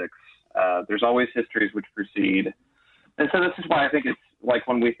politics. There's always histories which precede. And so this is why I think it's like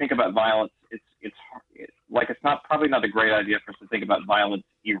when we think about violence, it's probably not a great idea for us to think about violence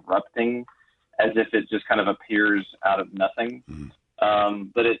erupting as if it just kind of appears out of nothing.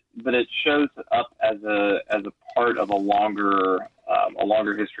 But it shows up as a part of a longer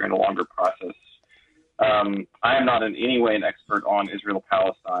history and a longer process. I am not in any way an expert on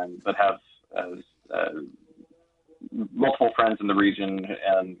Israel-Palestine, but have multiple friends in the region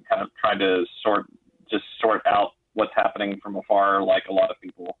and kind of tried to sort out what's happening from afar, like a lot of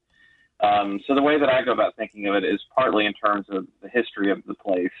people. So the way that I go about thinking of it is partly in terms of the history of the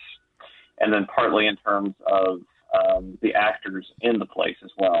place, and then partly in terms of the actors in the place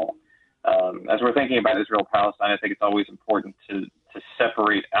as well. As we're thinking about Israel-Palestine, I think it's always important to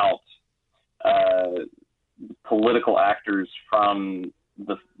separate out political actors from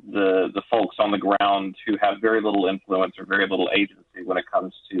the folks on the ground who have very little influence or very little agency when it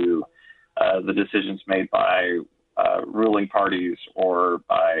comes to the decisions made by ruling parties or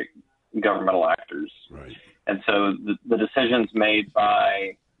by governmental actors. Right. And so the decisions made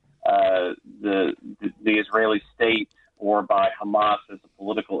by the Israeli state or by Hamas as a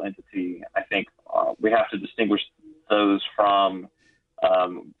political entity, I think we have to distinguish those from,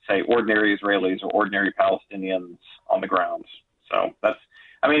 say, ordinary Israelis or ordinary Palestinians on the ground. So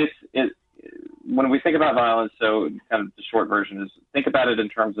when we think about violence, so kind of the short version is think about it in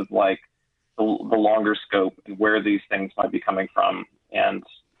terms of like the longer scope and where these things might be coming from. And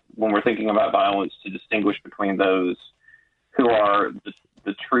when we're thinking about violence, to distinguish between those who are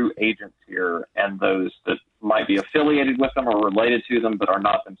the true agents here and those that might be affiliated with them or related to them, but are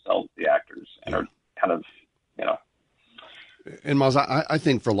not themselves the actors and are kind of, And Miles, I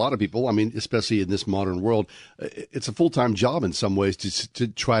think for a lot of people, I mean, especially in this modern world, it's a full-time job in some ways to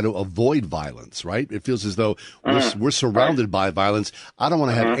try to avoid violence, right? It feels as though we're surrounded by violence. I don't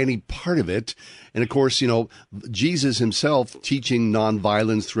want to have any part of it. And of course, Jesus himself teaching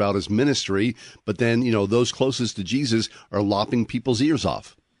nonviolence throughout his ministry, but then, those closest to Jesus are lopping people's ears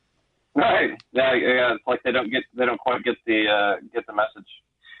off. Right. Yeah. It's like they don't quite get the message.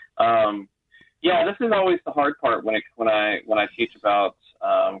 Yeah, this is always the hard part when I teach about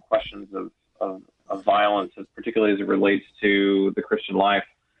questions of violence, particularly as it relates to the Christian life.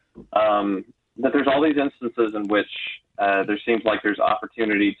 That there's all these instances in which there seems like there's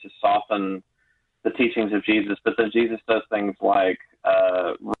opportunity to soften the teachings of Jesus, but then Jesus does things like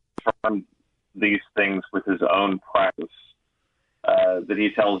reaffirm these things with his own practice. That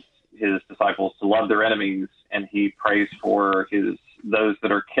he tells his disciples to love their enemies, and he prays for those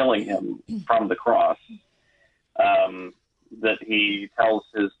that are killing him from the cross. That he tells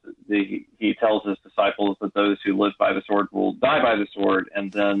his disciples that those who live by the sword will die by the sword,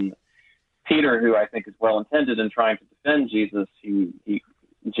 and then Peter, who I think is well intended in trying to defend Jesus,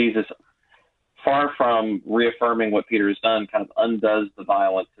 Jesus, far from reaffirming what Peter has done, kind of undoes the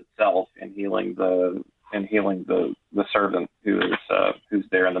violence itself in healing the servant who's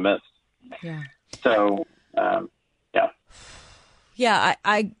there in the midst. Yeah. So, yeah. Yeah,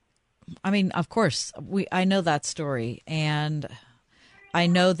 I mean, of course, I know that story, and I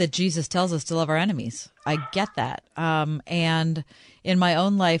know that Jesus tells us to love our enemies. I get that. And in my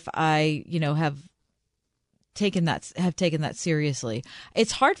own life, I, have taken that seriously.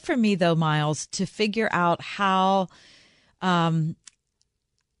 It's hard for me, though, Miles, to figure out how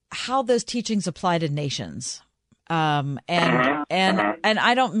how those teachings apply to nations. And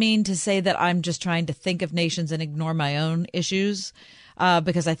I don't mean to say that I'm just trying to think of nations and ignore my own issues,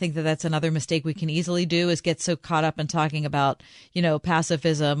 because I think that that's another mistake we can easily do, is get so caught up in talking about,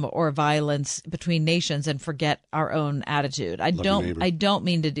 pacifism or violence between nations and forget our own attitude. I don't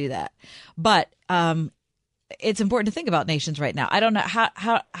mean to do that, but it's important to think about nations right now. I don't know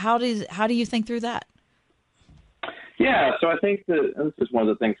how do you think through that? Yeah, so I think that this is one of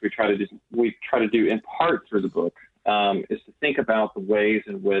the things we try to do in part through the book, is to think about the ways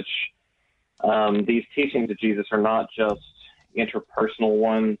in which these teachings of Jesus are not just interpersonal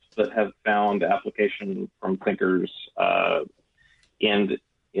ones, but have found application from thinkers in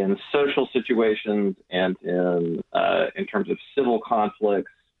social situations and in terms of civil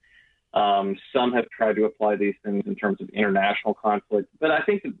conflicts. Some have tried to apply these things in terms of international conflict, but I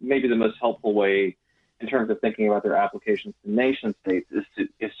think that maybe the most helpful way in terms of thinking about their applications to nation states is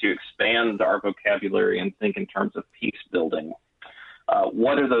to expand our vocabulary and think in terms of peace building.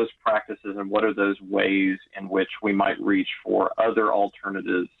 What are those practices and what are those ways in which we might reach for other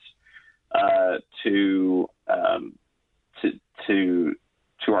alternatives to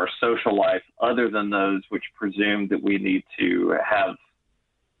our social life, other than those which presume that we need to have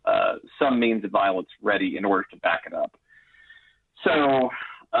some means of violence ready in order to back it up. So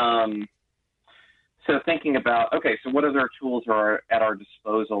thinking about, okay, so what other tools are at our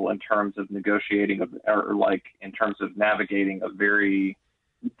disposal in terms of negotiating, in terms of navigating a very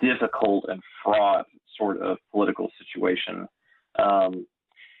difficult and fraught sort of political situation?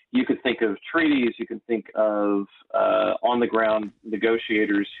 You could think of treaties. You can think of on-the-ground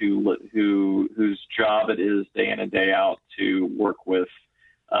negotiators whose job it is day in and day out to work with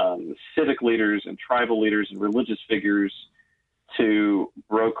civic leaders and tribal leaders and religious figures to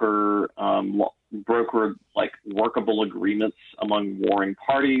broker like workable agreements among warring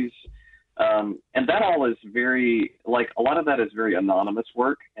parties. And that all is very, a lot of that is very anonymous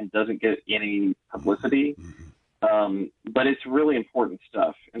work and doesn't get any publicity. But it's really important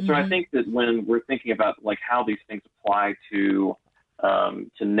stuff. And so I think that when we're thinking about how these things apply to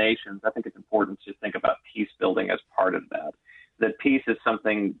nations, I think it's important to think about peace building as part of that. That peace is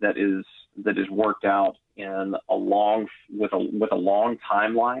something that is worked out with a long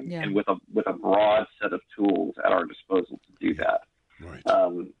timeline and with a broad set of tools at our disposal to do that. Right.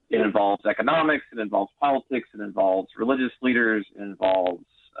 It involves economics, it involves politics, it involves religious leaders, it involves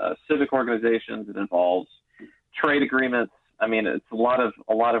civic organizations, it involves trade agreements. I mean, it's a lot of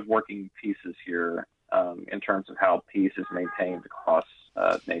working pieces here in terms of how peace is maintained across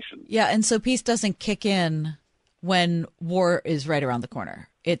nations. Yeah, and so peace doesn't kick in when war is right around the corner.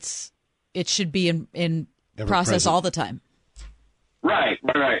 It should be in process all the time. Right.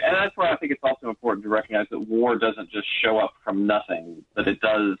 And that's why I think it's also important to recognize that war doesn't just show up from nothing, but it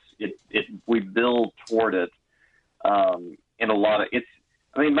does. We build toward it in a lot of.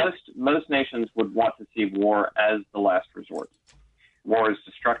 Most nations would want to see war as the last resort. War is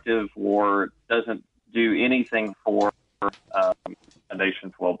destructive. War doesn't do anything for a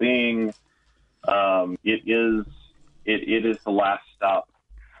nation's well-being. It is the last stop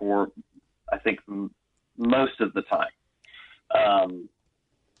for, I think, most of the time.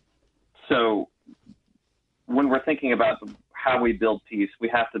 So when we're thinking about how we build peace, we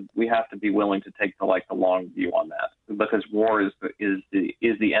have to be willing to take the long view on that, because war is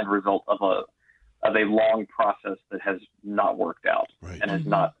the end result of a long process that has not worked out and has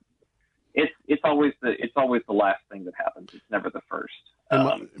not. It's always the last thing that happens. It's never the first.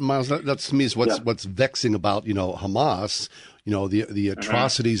 And Miles, that's to me is what's vexing about Hamas. The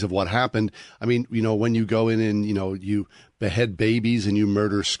atrocities of what happened. I mean, when you go in and you behead babies and you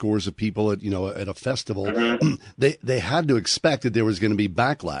murder scores of people at a festival, they had to expect that there was going to be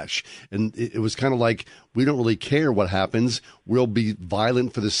backlash, and it was kind of like, we don't really care what happens. We'll be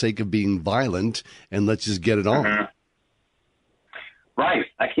violent for the sake of being violent, and let's just get it on. Right.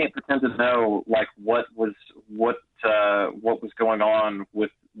 I can't pretend to know what was going on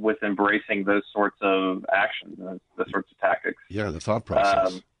with embracing those sorts of actions, those sorts of tactics. Yeah, the thought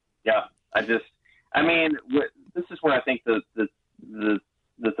process. This is where I think that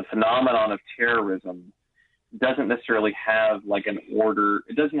the phenomenon of terrorism doesn't necessarily have an order.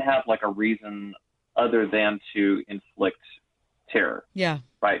 It doesn't have a reason other than to inflict terror. Yeah.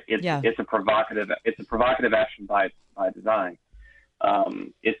 Right. It's a provocative action by design.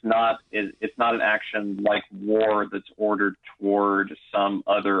 It's not an action like war that's ordered toward some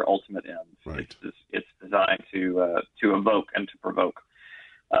other ultimate end. Right. It's designed to evoke and to provoke.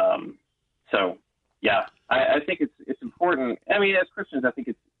 I think it's important. I mean, as Christians, I think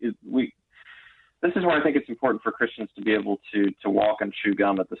this is where I think it's important for Christians to be able to walk and chew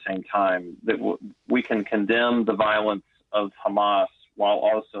gum at the same time, that we can condemn the violence of Hamas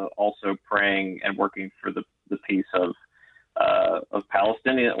while also praying and working for the peace of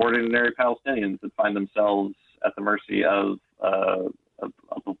ordinary Palestinians that find themselves at the mercy of a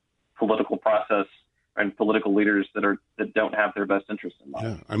political process and political leaders that don't have their best interests in mind.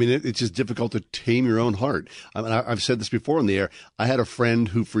 Yeah. I mean, it's just difficult to tame your own heart. I mean, I've said this before on the air. I had a friend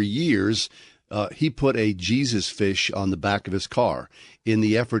who for years, he put a Jesus fish on the back of his car in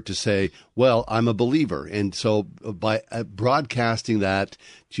the effort to say, well, I'm a believer. And so by broadcasting that,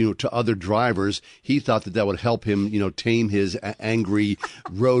 to other drivers, he thought that would help him, tame his angry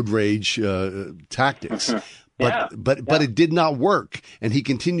road rage tactics. But it did not work. And he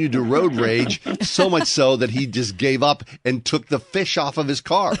continued to road rage so much so that he just gave up and took the fish off of his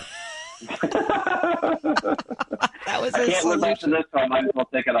car. That was I can't live up to this, so I might as well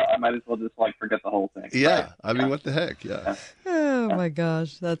take it off. I might as well just forget the whole thing. Yeah. Right? I mean, what the heck? Yeah. Oh my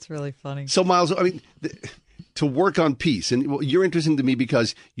gosh. That's really funny. So Miles, I mean, to work on peace, and you're interesting to me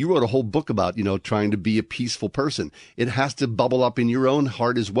because you wrote a whole book about, trying to be a peaceful person. It has to bubble up in your own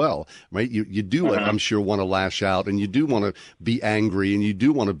heart as well, right? You do, I'm sure, want to lash out, and you do want to be angry, and you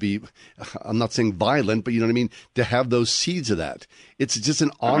do want to be, I'm not saying violent, but you know what I mean? To have those seeds of that. It's just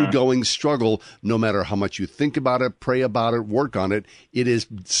an ongoing struggle, no matter how much you think about it, pray about it, work on it. It is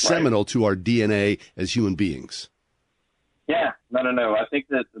seminal to our DNA as human beings. Yeah, no. I think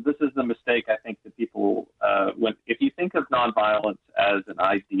that this is the mistake. I think that people, if you think of nonviolence as an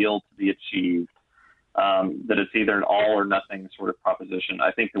ideal to be achieved, that it's either an all or nothing sort of proposition,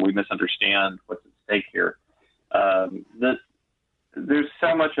 I think that we misunderstand what's at stake here. There's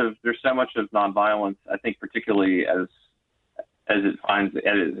so much of nonviolence. I think particularly as it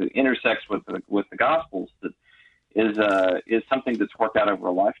intersects with the Gospels, that is something that's worked out over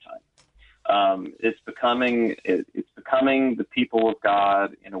a lifetime. It's becoming the people of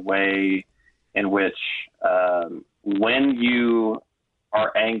God in a way in which when you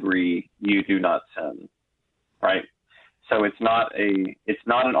are angry, you do not sin, right? So it's not an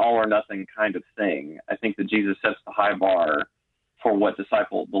all or nothing kind of thing. I think that Jesus sets the high bar for what the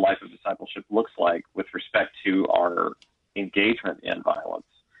life of discipleship looks like with respect to our engagement in violence.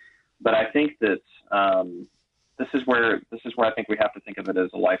 But I think that this is where I think we have to think of it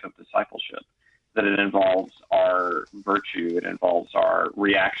as a life of discipleship, that it involves our virtue, it involves our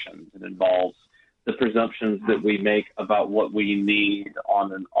reactions, it involves the presumptions that we make about what we need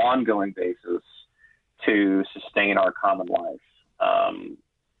on an ongoing basis to sustain our common life.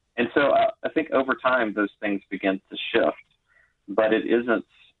 And so I think over time those things begin to shift, but it isn't,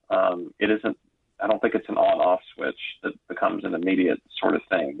 I don't think it's an on-off switch that becomes an immediate sort of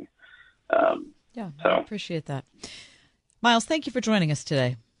thing. I appreciate that. Miles, thank you for joining us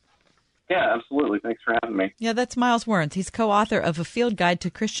today. Yeah, absolutely. Thanks for having me. Yeah, that's Miles Werntz. He's co-author of A Field Guide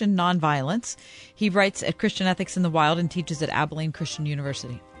to Christian Nonviolence. He writes at Christian Ethics in the Wild and teaches at Abilene Christian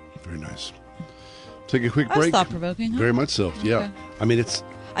University. Very nice. Take a quick break. That was thought-provoking, huh? Very much so, yeah. Okay. I mean, it's...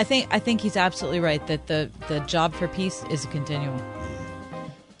 I think he's absolutely right that the job for peace is a continuum.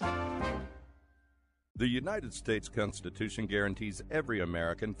 The United States Constitution guarantees every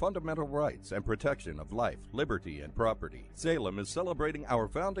American fundamental rights and protection of life, liberty, and property. Salem is celebrating our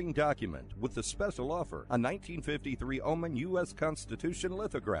founding document with the special offer, a 1953 Oman U.S. Constitution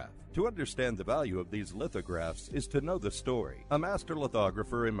lithograph. To understand the value of these lithographs is to know the story. A master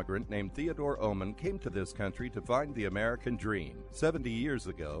lithographer immigrant named Theodore Oman came to this country to find the American dream. 70 years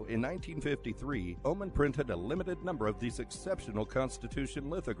ago, in 1953, Oman printed a limited number of these exceptional Constitution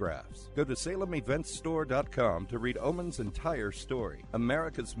lithographs. Go to SalemEventsStore.com to read Oman's entire story.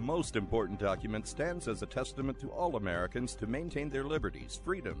 America's most important document stands as a testament to all Americans to maintain their liberties,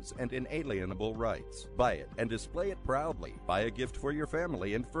 freedoms, and inalienable rights. Buy it and display it proudly. Buy a gift for your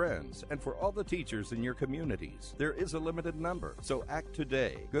family and friends, and for all the teachers in your communities. There is a limited number, so act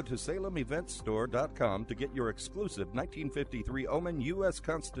today. Go to SalemEventsStore.com to get your exclusive 1953 Oman U.S.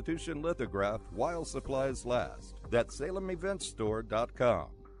 Constitution lithograph while supplies last. That's SalemEventsStore.com.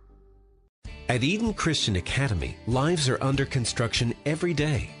 At Eden Christian Academy, lives are under construction every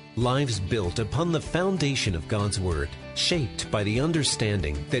day. Lives built upon the foundation of God's Word, shaped by the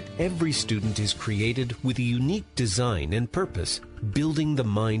understanding that every student is created with a unique design and purpose, building the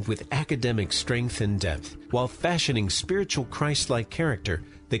mind with academic strength and depth, while fashioning spiritual Christ-like character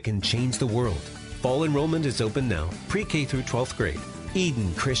that can change the world. Fall enrollment is open now, pre-K through 12th grade.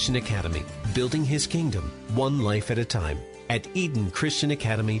 Eden Christian Academy, building His kingdom, one life at a time, at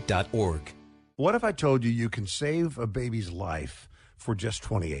EdenChristianAcademy.org. What if I told you can save a baby's life for just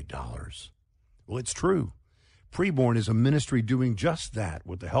 $28? Well, it's true. Preborn is a ministry doing just that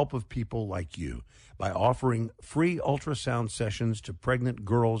with the help of people like you by offering free ultrasound sessions to pregnant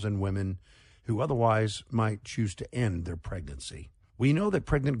girls and women who otherwise might choose to end their pregnancy. We know that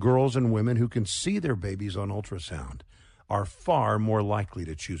pregnant girls and women who can see their babies on ultrasound are far more likely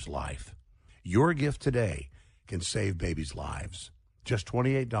to choose life. Your gift today can save babies' lives. Just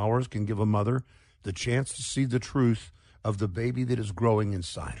 $28 can give a mother the chance to see the truth of the baby that is growing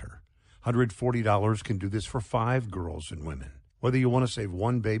inside her. $140 can do this for 5 girls and women. Whether you want to save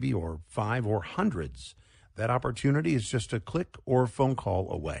one baby or 5 or hundreds, that opportunity is just a click or a phone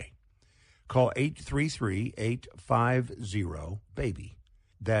call away. Call 833-850-BABY.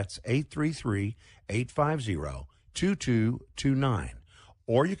 That's 833-850-2229.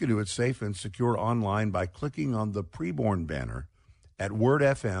 Or you can do it safe and secure online by clicking on the Preborn banner at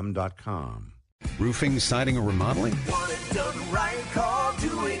wordfm.com. Roofing, siding, or remodeling? Want it done right, call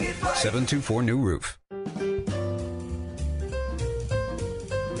Doing It Right. 724 New Roof.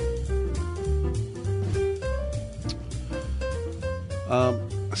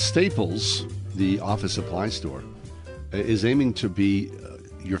 Staples, the office supply store, is aiming to be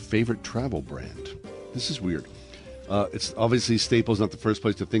your favorite travel brand. This is weird. It's obviously Staples not the first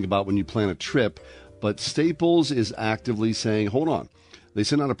place to think about when you plan a trip, but Staples is actively saying, hold on. They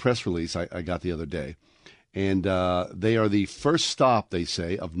sent out a press release I got the other day, and they are the first stop, they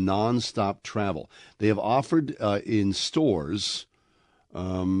say, of nonstop travel. They have offered in stores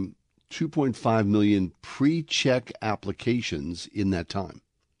 2.5 million pre-check applications in that time.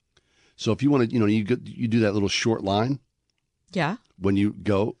 So if you want to, you do that little short line. Yeah. When you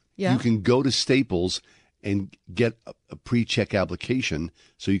go, you can go to Staples and get a pre-check application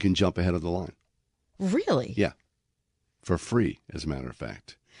so you can jump ahead of the line. Really? Yeah. For free, as a matter of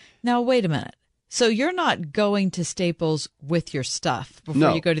fact. Now, wait a minute. So you're not going to Staples with your stuff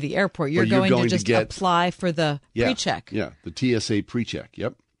before you go to the airport. You're going to just apply for the pre-check. Yeah, the TSA pre-check.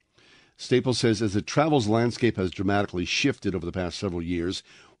 Yep. Staples says, as the travels landscape has dramatically shifted over the past several years,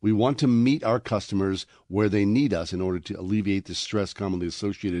 we want to meet our customers where they need us in order to alleviate the stress commonly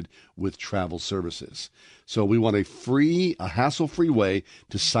associated with travel services. So we want a hassle-free way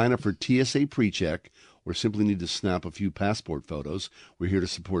to sign up for TSA pre-check, or simply need to snap a few passport photos. We're here to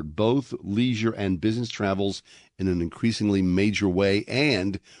support both leisure and business travels in an increasingly major way,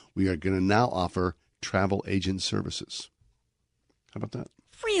 and we are going to now offer travel agent services. How about that?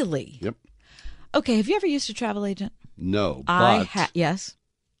 Really? Yep. Okay, have you ever used a travel agent? No, but yes.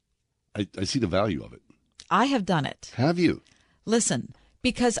 I see the value of it. I have done it. Have you? Listen,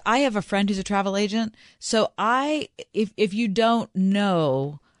 because I have a friend who's a travel agent, so if you don't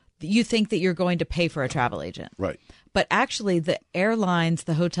know, you think that you're going to pay for a travel agent. Right. But actually, the airlines,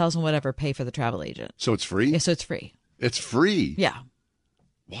 the hotels, and whatever pay for the travel agent. So it's free? Yeah, so it's free. It's free? Yeah.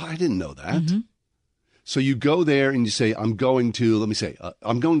 Well, I didn't know that. Mm-hmm. So you go there and you say, I'm going to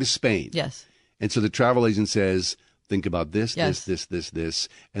Spain. Yes. And so the travel agent says, think about this, yes. this.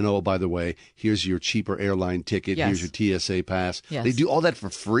 And oh, by the way, here's your cheaper airline ticket. Yes. Here's your TSA pass. Yes. They do all that for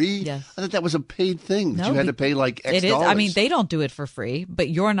free? Yes. I thought that was a paid thing. No, you had to pay like X it is. dollars. I mean, they don't do it for free, but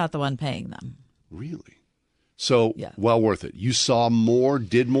you're not the one paying them. Really? So, well worth it. You saw more,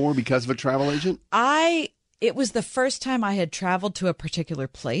 did more because of a travel agent? It was the first time I had traveled to a particular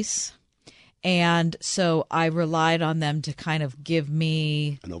place. And so I relied on them to kind of give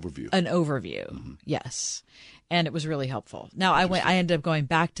me an overview. Mm-hmm. Yes. And it was really helpful. Now, I ended up going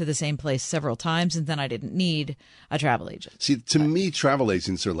back to the same place several times, and then I didn't need a travel agent. See, to me, travel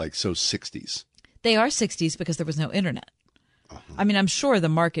agents are like so 60s. They are 60s because there was no internet. I mean, I'm sure the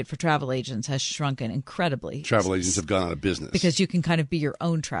market for travel agents has shrunken incredibly. Travel agents have gone out of business. Because you can kind of be your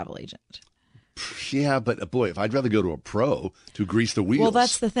own travel agent. Yeah, but boy, if I'd rather go to a pro to grease the wheels. Well,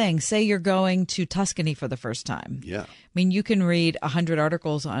 that's the thing. Say you're going to Tuscany for the first time. Yeah. I mean, you can read 100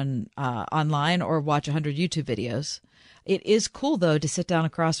 articles on online or watch 100 YouTube videos. It is cool, though, to sit down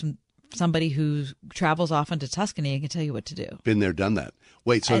across from somebody who travels often to Tuscany and can tell you what to do. Been there, done that.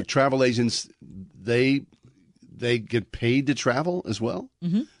 Wait, so travel agents, they get paid to travel as well?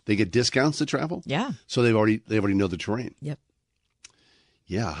 Mm-hmm. They get discounts to travel? Yeah. So they already know the terrain? Yep.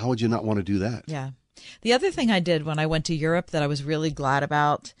 Yeah, how would you not want to do that? Yeah. The other thing I did when I went to Europe that I was really glad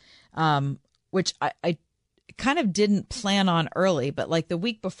about, which I kind of didn't plan on early, but like the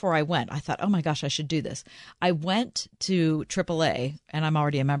week before I went, I thought, oh my gosh, I should do this. I went to AAA, and I'm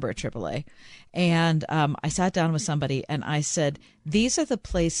already a member of AAA, and I sat down with somebody and I said, these are the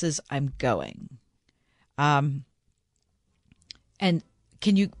places I'm going. And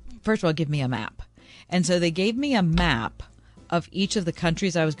can you, first of all, give me a map? And so they gave me a map of each of the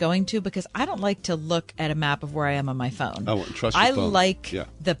countries I was going to because I don't like to look at a map of where I am on my phone. Oh, trust your phone. like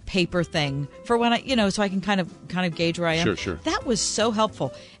the paper thing for when I, so I can kind of gauge where I am. Sure. That was so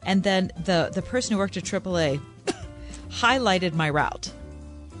helpful. And then the person who worked at AAA highlighted my route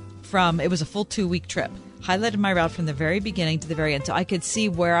it was a full 2-week trip. Highlighted my route from the very beginning to the very end, so I could see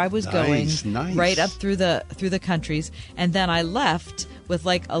where I was going, right up through the countries, and then I left with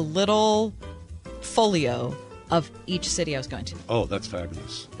like a little folio of each city I was going to. Oh, that's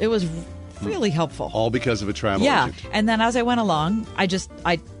fabulous! It was really helpful. All because of a travel agent. And then as I went along, I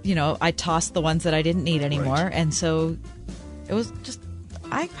tossed the ones that I didn't need anymore, and so it was just.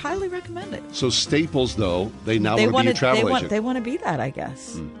 I highly recommend it. So Staples, though, they want to be a travel agent. They want to be that, I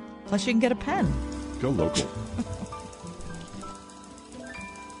guess. Plus, you can get a pen. Go local.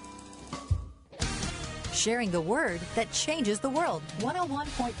 Sharing the word that changes the world.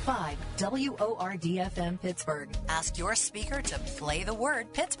 101.5 WORD-FM Pittsburgh. Ask your speaker to play the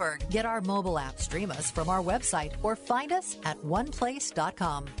word Pittsburgh. Get our mobile app, stream us from our website, or find us at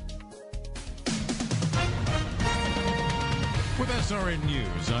oneplace.com. With SRN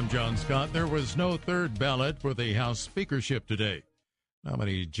News, I'm John Scott. There was no third ballot for the House speakership today.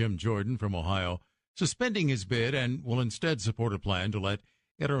 Nominee Jim Jordan from Ohio suspending his bid and will instead support a plan to let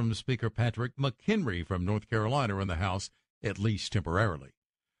interim Speaker Patrick McHenry from North Carolina in the House, at least temporarily.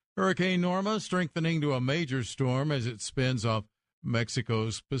 Hurricane Norma strengthening to a major storm as it spins off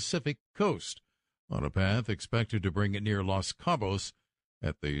Mexico's Pacific coast on a path expected to bring it near Los Cabos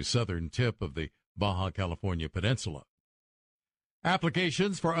at the southern tip of the Baja California Peninsula.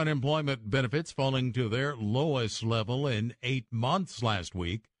 Applications for unemployment benefits falling to their lowest level in 8 months last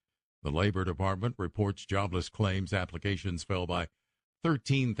week. The Labor Department reports jobless claims applications fell by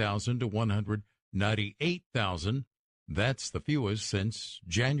 13,000 to 198,000. That's the fewest since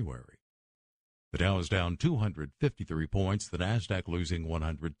January. The Dow is down 253 points, the NASDAQ losing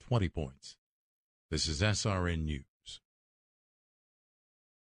 120 points. This is SRN News.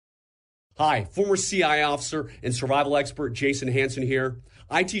 Hi, former CI officer and survival expert Jason Hansen here.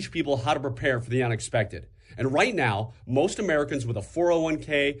 I teach people how to prepare for the unexpected. And right now, most Americans with a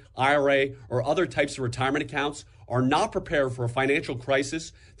 401k, IRA, or other types of retirement accounts are not prepared for a financial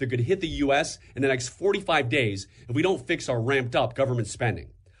crisis that could hit the U.S. in the next 45 days if we don't fix our ramped up government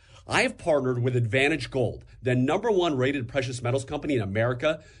spending. I have partnered with Advantage Gold, the #1 rated precious metals company in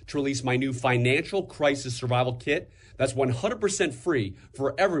America, to release my new Financial Crisis Survival Kit that's 100% free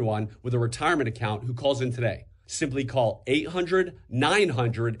for everyone with a retirement account who calls in today. Simply call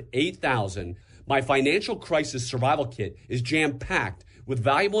 800-900-8000. My Financial Crisis Survival Kit is jam-packed with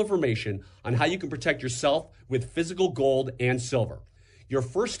valuable information on how you can protect yourself with physical gold and silver. Your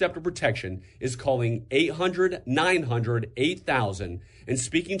first step to protection is calling 800-900-8000 and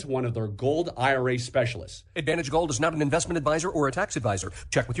speaking to one of their Gold IRA specialists. Advantage Gold is not an investment advisor or a tax advisor.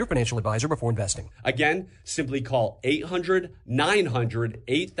 Check with your financial advisor before investing. Again, simply call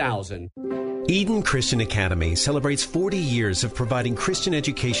 800-900-8000. Eden Christian Academy celebrates 40 years of providing Christian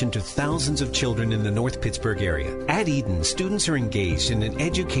education to thousands of children in the North Pittsburgh area. At Eden, students are engaged in an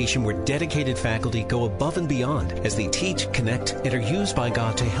education where dedicated faculty go above and beyond as they teach, connect, and are used by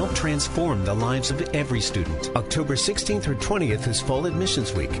God to help transform the lives of every student. October 16th through 20th is Fall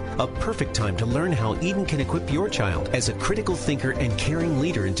Admissions Week, a perfect time to learn how Eden can equip your child as a critical thinker and caring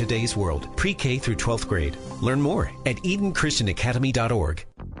leader in today's world, pre-K through 12th grade. Learn more at EdenChristianAcademy.org.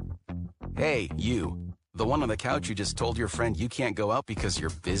 Hey, you. The one on the couch who just told your friend you can't go out because you're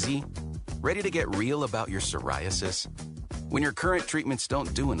busy? Ready to get real about your psoriasis? When your current treatments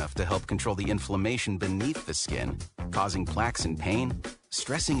don't do enough to help control the inflammation beneath the skin, causing plaques and pain,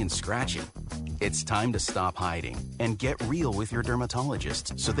 stressing and scratching, it's time to stop hiding and get real with your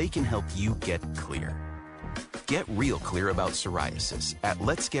dermatologist so they can help you get clear. Get real clear about psoriasis at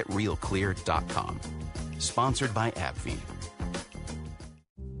letsgetrealclear.com. Sponsored by AbbVie.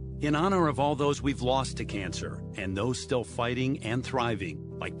 In honor of all those we've lost to cancer and those still fighting and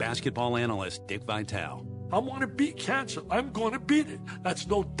thriving, like basketball analyst Dick Vitale. I want to beat cancer. I'm going to beat it. That's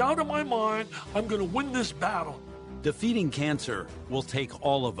no doubt in my mind. I'm going to win this battle. Defeating cancer will take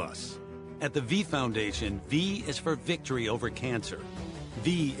all of us. At the V Foundation, V is for victory over cancer.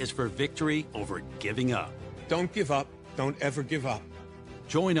 V is for victory over giving up. Don't give up. Don't ever give up.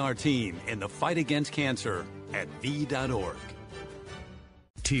 Join our team in the fight against cancer at V.org.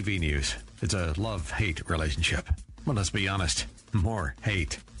 TV news. It's a love-hate relationship. Well, let's be honest. More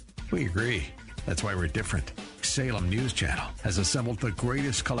hate. We agree. That's why we're different. Salem News Channel has assembled the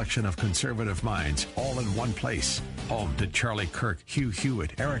greatest collection of conservative minds all in one place. Home to Charlie Kirk, Hugh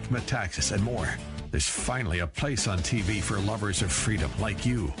Hewitt, Eric Metaxas, and more. There's finally a place on TV for lovers of freedom like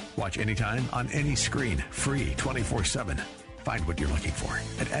you. Watch anytime on any screen. Free 24/7. Find what you're looking for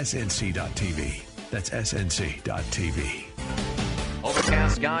at snc.tv. That's snc.tv.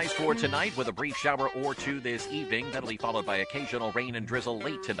 Overcast skies for tonight with a brief shower or two this evening. That'll be followed by occasional rain and drizzle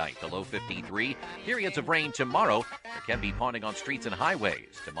late tonight. The low 53. Periods of rain tomorrow. There can be ponding on streets and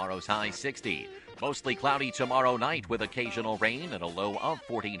highways. Tomorrow's high 60. Mostly cloudy tomorrow night with occasional rain and a low of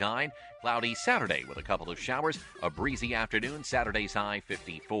 49. Cloudy Saturday with a couple of showers. A breezy afternoon. Saturday's high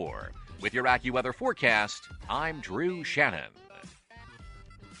 54. With your AccuWeather forecast, I'm Drew Shannon.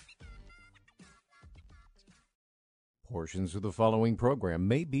 Portions of the following program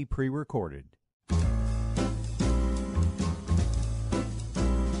may be pre-recorded.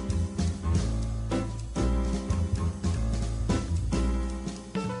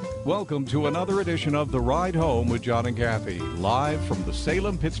 Welcome to another edition of The Ride Home with John and Kathy, live from the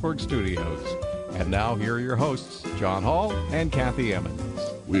Salem-Pittsburgh studios. And now here are your hosts, John Hall and Kathy Emmons.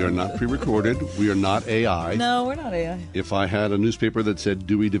 We are not pre-recorded. We are not AI. No, we're not AI. If I had a newspaper that said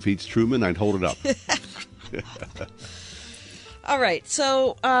Dewey defeats Truman, I'd hold it up. All right.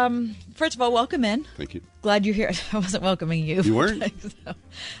 So, first of all, welcome in. Thank you. Glad you're here. I wasn't welcoming you. You weren't?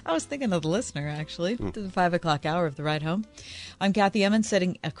 I was thinking of the listener, actually, to the 5 o'clock hour of the ride home. I'm Kathy Emmons,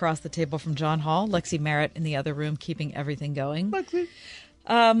 sitting across the table from John Hall. Lexi Merritt in the other room, keeping everything going. Lexi.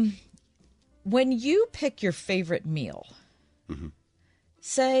 When you pick your favorite meal,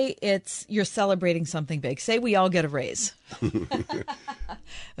 say you're celebrating something big. Say we all get a raise.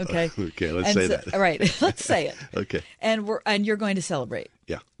 Okay. Okay, let's say that. All right, let's say it. Okay. And you're going to celebrate.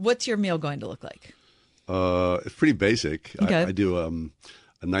 Yeah. What's your meal going to look like? It's pretty basic. Okay. I do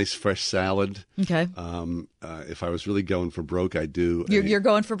a nice fresh salad. Okay. If I was really going for broke, I'd do. You're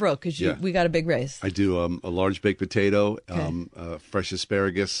going for broke because we got a big raise. I do a large baked potato, fresh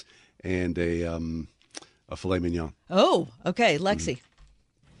asparagus, and a filet mignon. Oh, okay, Lexi.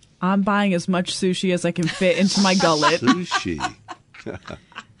 I'm buying as much sushi as I can fit into my gullet. Sushi.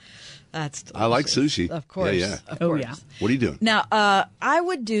 That's delicious. I like sushi. Of course. Yeah. Of course. Yeah. What are you doing? Now, I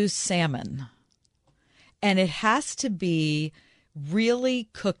would do salmon, and it has to be really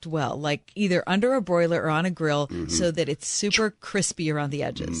cooked well, like either under a broiler or on a grill, so that it's super crispy around the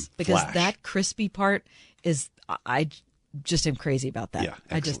edges. Because Flash. that crispy part is, I just am crazy about that. Yeah,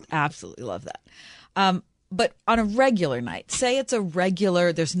 I just absolutely love that. But on a regular night, say it's a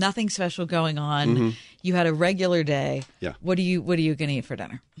regular, there's nothing special going on. You had a regular day. Yeah. What are you going to eat for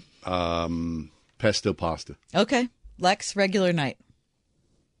dinner? Pesto pasta. Okay. Lex, regular night.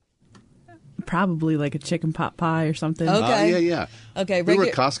 Probably like a chicken pot pie or something. Okay. Yeah. Okay. We were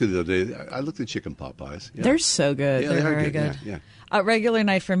at Costco the other day. I looked at chicken pot pies. Yeah. They're so good. Yeah, They're they are very good. Yeah. Regular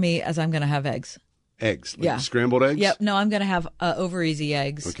night for me, as I'm going to have eggs. Eggs? Like Yeah. Scrambled eggs? Yep. No, I'm going to have over easy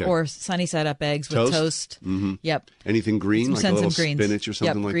eggs or sunny side up eggs with toast. Mm-hmm. Yep. Anything green, like a little greens. spinach or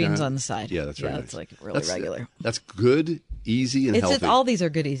something like greens that? on the side. Yeah, that's right. Yeah, it's like really regular. That's good, easy, and healthy. All these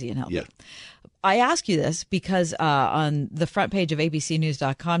are good, easy, and healthy. Yeah. I ask you this because on the front page of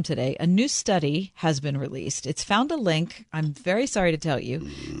abcnews.com today, a new study has been released. It's found a link, I'm very sorry to tell you,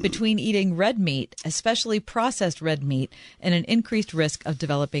 between eating red meat, especially processed red meat, and an increased risk of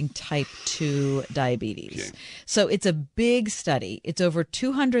developing type 2 diabetes. Okay. So it's a big study. It's over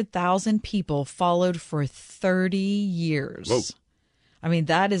 200,000 people followed for 30 years. Whoa. I mean,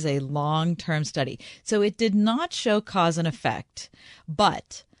 that is a long-term study. So it did not show cause and effect,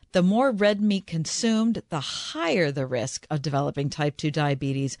 but the more red meat consumed, the higher the risk of developing type 2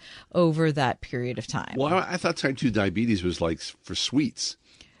 diabetes over that period of time. Well, I thought type 2 diabetes was like for sweets.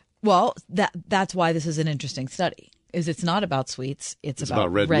 Well, that's why this is an interesting study. It's not about sweets. It's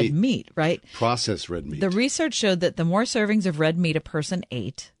about red meat, right? Processed red meat. The research showed that the more servings of red meat a person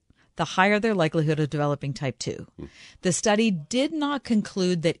ate, the higher their likelihood of developing type 2. The study did not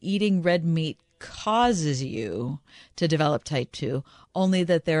conclude that eating red meat causes you to develop type 2, only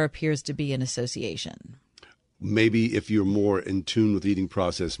that there appears to be an association. Maybe if you're more in tune with eating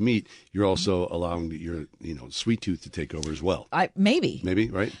processed meat, you're also allowing your sweet tooth to take over as well. Maybe,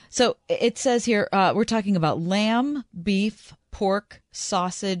 right? So it says here, we're talking about lamb, beef, pork,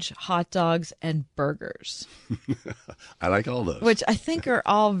 sausage, hot dogs, and burgers. I like all those. Which I think are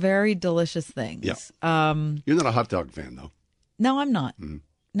all very delicious things. Yeah. You're not a hot dog fan, though. No, I'm not.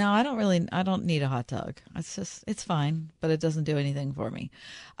 No, I don't need a hot dog. It's fine, but it doesn't do anything for me.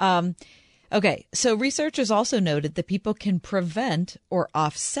 Okay, so researchers also noted that people can prevent or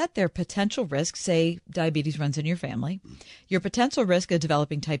offset their potential risk, say diabetes runs in your family, your potential risk of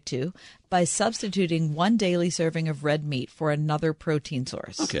developing type 2 by substituting one daily serving of red meat for another protein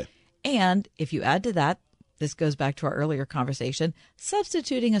source. Okay. And if you add to that, this goes back to our earlier conversation,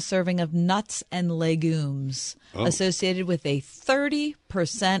 substituting a serving of nuts and legumes associated with a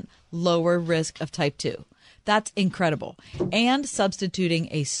 30% lower risk of type 2. That's incredible. And substituting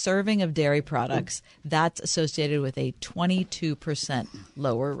a serving of dairy products, that's associated with a 22%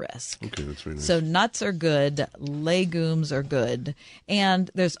 lower risk. Okay, that's very nice. So nuts are good, legumes are good. And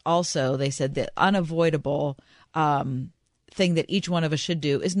there's also, they said, the unavoidable thing that each one of us should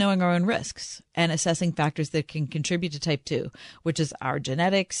do is knowing our own risks and assessing factors that can contribute to type 2, which is our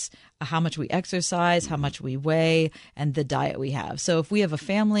genetics, how much we exercise, how much we weigh, and the diet we have. So if we have a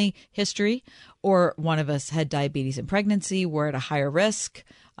family history or one of us had diabetes in pregnancy, we're at a higher risk.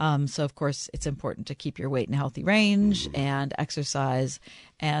 So, of course, it's important to keep your weight in a healthy range and exercise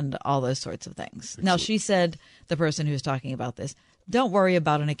and all those sorts of things. Excellent. Now, she said, the person who was talking about this, don't worry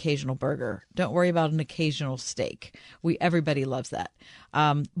about an occasional burger. Don't worry about an occasional steak. Everybody loves that.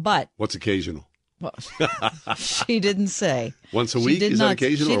 But what's occasional? Well, she didn't say. Once a week? Is that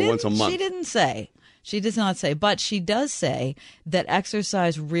occasional or once a month? She didn't say. She does not say. But she does say that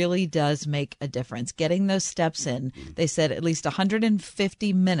exercise really does make a difference. Getting those steps in, they said at least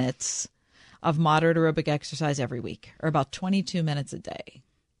 150 minutes of moderate aerobic exercise every week, or about 22 minutes a day.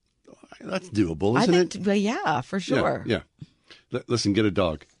 That's doable, isn't it? Well, yeah, for sure. Yeah. Listen, get a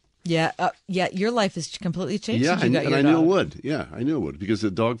dog. Yeah, your life has completely changed. Yeah, since you got your I knew dog. it would. Yeah, I knew it would, because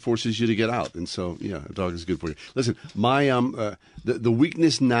the dog forces you to get out, and so a dog is good for you. Listen, my the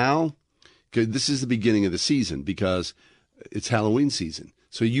weakness now, 'cause this is the beginning of the season because it's Halloween season.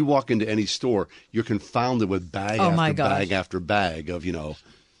 So you walk into any store, you're confounded with bag after bag of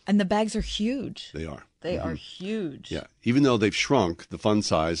And the bags are huge. They are. They are huge. Yeah, even though they've shrunk, the fun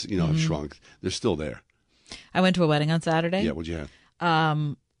size have shrunk. They're still there. I went to a wedding on Saturday. Yeah, what'd you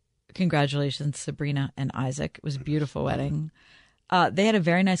have? Congratulations, Sabrina and Isaac. It was a beautiful wedding. They had a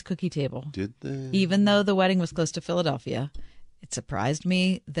very nice cookie table. Did they? Even though the wedding was close to Philadelphia, it surprised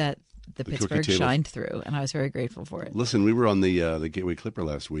me that the Pittsburgh shined through, and I was very grateful for it. Listen, we were on the Gateway Clipper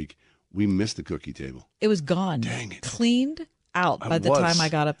last week. We missed the cookie table. It was gone. Dang it. Cleaned out by the time I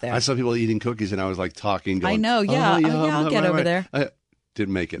got up there. I saw people eating cookies, and I was like talking. Going, I know, yeah. I'll get over there.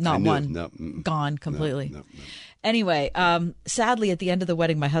 Didn't make it. Not one. No, gone completely. No. Anyway, sadly, at the end of the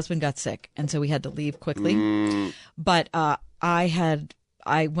wedding, my husband got sick, and so we had to leave quickly. But I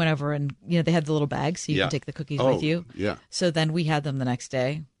went over and, they had the little bags, so you can take the cookies with you. Yeah. So then we had them the next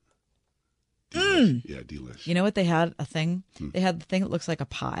day. Yeah, delish. You know what they had? A thing? They had the thing that looks like a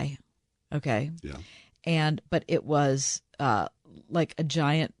pie. Okay. Yeah. But it was like a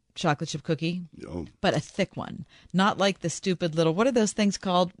giant chocolate chip cookie, but a thick one. Not like the stupid little, what are those things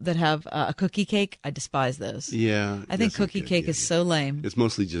called that have a cookie cake? I despise those. Yeah. I think cookie cake is so lame. It's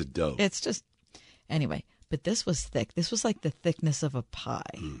mostly just dough. It's just, anyway, but this was thick. This was like the thickness of a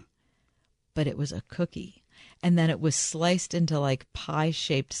pie, but it was a cookie. And then it was sliced into like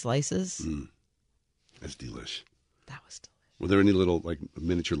pie-shaped slices. That's delish. That was delicious. Were there any little like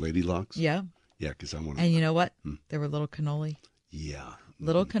miniature lady locks? Yeah. Yeah, because I want to. And you know what? There were little cannoli. Yeah.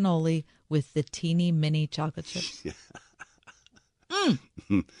 Little cannoli with the teeny mini chocolate chips.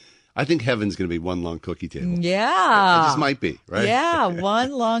 I think heaven's going to be one long cookie table. Yeah. It just might be, right? Yeah,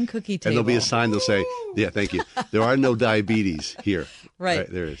 one long cookie table. And there'll be a sign that'll say, thank you. There are no diabetes here. Right.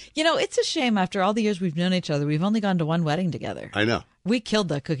 There is. It's a shame after all the years we've known each other, we've only gone to one wedding together. I know. We killed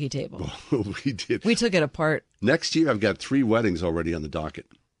that cookie table. We did. We took it apart. Next year, I've got 3 weddings already on the docket.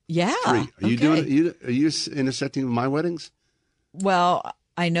 Yeah. 3. Are you are you intersecting with my weddings? Well,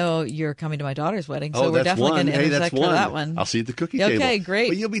 I know you're coming to my daughter's wedding, so we're definitely going to intersect for that one. I'll see you at the cookie table. Okay, great.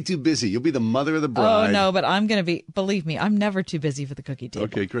 But you'll be too busy. You'll be the mother of the bride. Oh, no, but I'm going to be, believe me, I'm never too busy for the cookie table.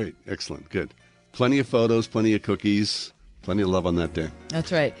 Okay, great. Excellent. Good. Plenty of photos, plenty of cookies, plenty of love on that day.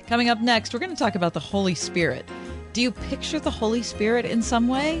 That's right. Coming up next, we're going to talk about the Holy Spirit. Do you picture the Holy Spirit in some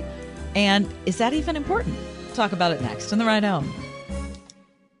way? And is that even important? We'll talk about it next on The Ride Home.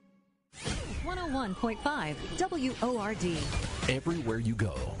 101.5 WORD. Everywhere you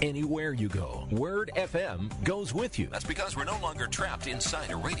go, anywhere you go, Word FM goes with you. That's because we're no longer trapped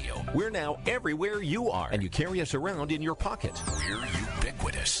inside a radio. We're now everywhere you are, and you carry us around in your pocket. We're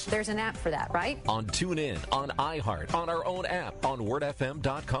ubiquitous. There's an app for that, right? On TuneIn, on iHeart, on our own app, on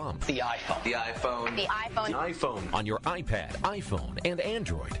WordFM.com. The iPhone. The iPhone. The iPhone. The iPhone. On your iPad, iPhone, and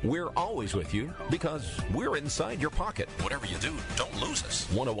Android. We're always with you because we're inside your pocket. Whatever you do, don't lose us.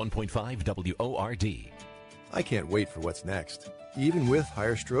 101.5 WORD. I can't wait for what's next. Even with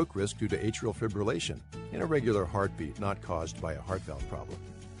higher stroke risk due to atrial fibrillation, an irregular heartbeat not caused by a heart valve problem.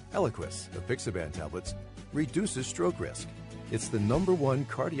 Eliquis, the Apixaban tablets, reduces stroke risk. It's the #1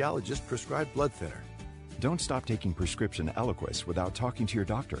 cardiologist prescribed blood thinner. Don't stop taking prescription Eliquis without talking to your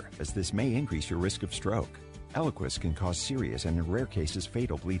doctor, as this may increase your risk of stroke. Eliquis can cause serious and, in rare cases,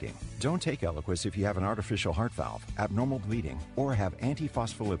 fatal bleeding. Don't take Eliquis if you have an artificial heart valve, abnormal bleeding, or have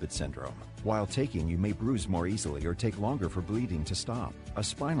antiphospholipid syndrome. While taking, you may bruise more easily or take longer for bleeding to stop. A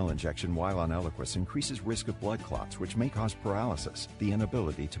spinal injection while on Eliquis increases risk of blood clots, which may cause paralysis, the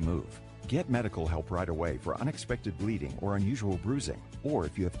inability to move. Get medical help right away for unexpected bleeding or unusual bruising, or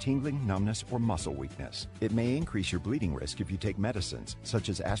if you have tingling, numbness, or muscle weakness. It may increase your bleeding risk if you take medicines such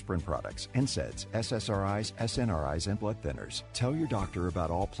as aspirin products, NSAIDs, SSRIs, SNRIs, and blood thinners. Tell your doctor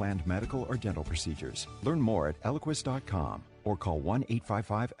about all planned medical or dental procedures. Learn more at Eliquis.com or call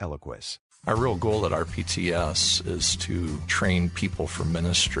 1-855-ELIQUIS. Our real goal at RPTS is to train people for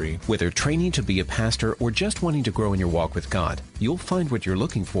ministry. Whether training to be a pastor or just wanting to grow in your walk with God, you'll find what you're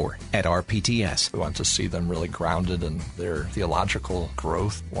looking for at RPTS. We want to see them really grounded in their theological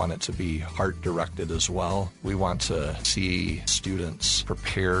growth. We want it to be heart-directed as well. We want to see students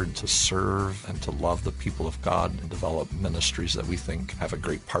prepared to serve and to love the people of God and develop ministries that we think have a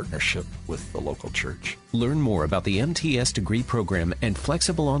great partnership with the local church. Learn more about the MTS degree program and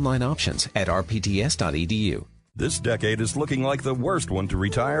flexible online options at rpts.edu. This decade is looking like the worst one to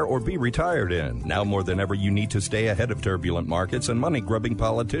retire or be retired in. Now more than ever, you need to stay ahead of turbulent markets and money-grubbing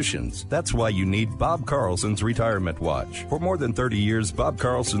politicians. That's why you need Bob Carlson's Retirement Watch. For more than 30 years, Bob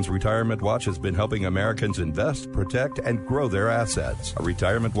Carlson's Retirement Watch has been helping Americans invest, protect, and grow their assets. A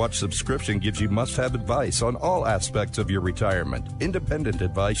Retirement Watch subscription gives you must-have advice on all aspects of your retirement. Independent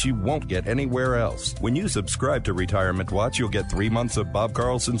advice you won't get anywhere else. When you subscribe to Retirement Watch, you'll get 3 months of Bob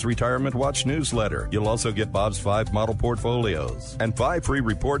Carlson's Retirement Watch newsletter. You'll also get Bob's 5 model portfolios and 5 free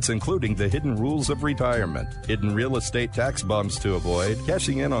reports, including the hidden rules of retirement, hidden real estate tax bumps to avoid,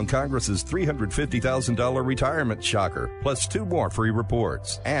 cashing in on Congress's $350,000 retirement shocker, plus 2 more free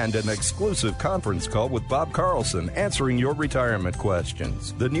reports, and an exclusive conference call with Bob Carlson answering your retirement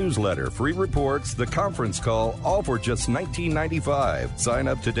questions. The newsletter, free reports, the conference call, all for just $19.95. Sign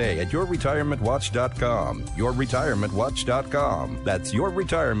up today at yourretirementwatch.com. Yourretirementwatch.com. That's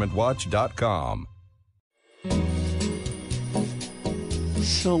yourretirementwatch.com.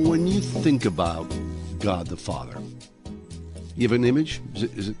 So when you think about God the Father, you have an image?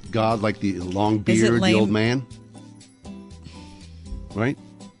 Is it God like the long beard, the old man? Right?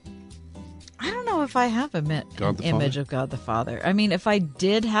 I don't know if I have an image of God the Father. I mean, if I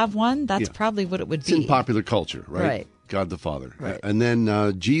did have one, that's probably what it would be. It's in popular culture, right? Right. God the Father. Right. And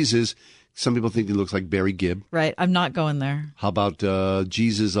then Jesus, some people think he looks like Barry Gibb. Right. I'm not going there. How about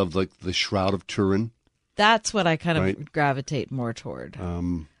Jesus of like the Shroud of Turin? That's what I kind of gravitate more toward.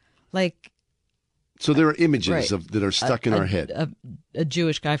 So there are images that are stuck in our head. A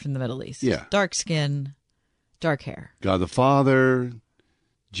Jewish guy from the Middle East. Yeah. Dark skin, dark hair. God the Father,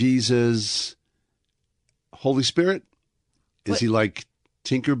 Jesus, Holy Spirit. Is he like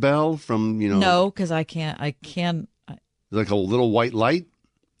Tinkerbell from, No, because I can't. Like a little white light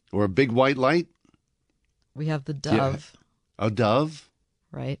or a big white light? We have the dove. Yeah. A dove?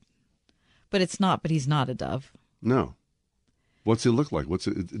 Right. But he's not a dove. No. What's he look like?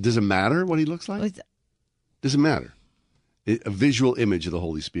 Does it matter what he looks like? Doesn't matter. A visual image of the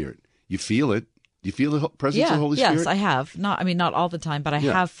Holy Spirit. You feel it. Do you feel the presence of the Holy Spirit? Yes, I have. Not all the time, but I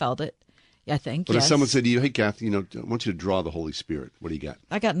have felt it. I think. But if someone said to you, "Hey, Kathy, I want you to draw the Holy Spirit," what do you got?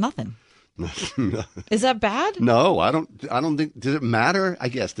 I got nothing. Is that bad? No, I don't think. Does it matter? I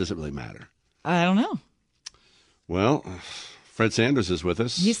guess. Does it really matter? I don't know. Well, Fred Sanders is with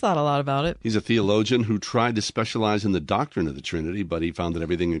us. He's thought a lot about it. He's a theologian who tried to specialize in the doctrine of the Trinity, but he found that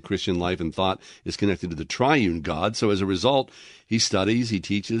everything in Christian life and thought is connected to the triune God. So as a result, he studies, he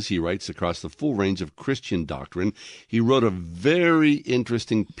teaches, he writes across the full range of Christian doctrine. He wrote a very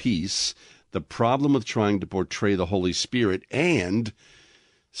interesting piece, The Problem of Trying to Portray the Holy Spirit, and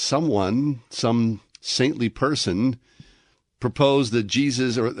some saintly person proposed that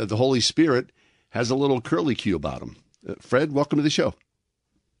Jesus or the Holy Spirit has a little curlicue about him. Fred, welcome to the show.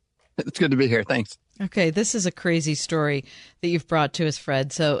 It's good to be here. Thanks. Okay, this is a crazy story that you've brought to us,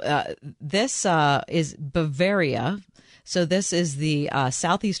 Fred. So this is Bavaria. So this is the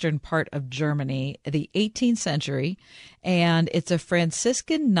southeastern part of Germany, the 18th century, and it's a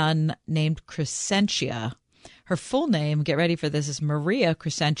Franciscan nun named Crescentia. Her full name, get ready for this, is Maria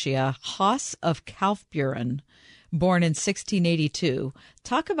Crescentia Haas of Kaufbeuren, born in 1682.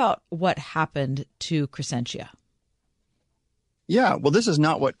 Talk about what happened to Crescentia. Yeah, well, this is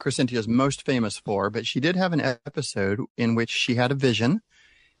not what Crescentia is most famous for, but she did have an episode in which she had a vision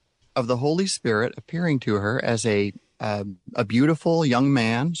of the Holy Spirit appearing to her as a beautiful young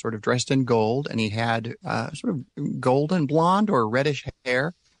man, sort of dressed in gold, and he had sort of golden blonde or reddish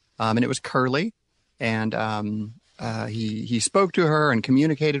hair, and it was curly, and he spoke to her and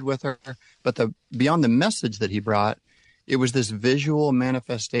communicated with her. But beyond the message that he brought, it was this visual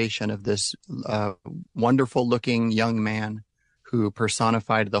manifestation of this wonderful-looking young man who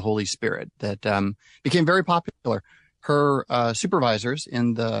personified the Holy Spirit that became very popular. Her supervisors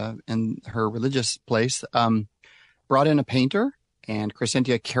in her religious place brought in a painter, and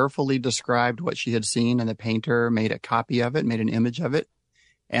Crescentia carefully described what she had seen, and the painter made a copy of it, made an image of it,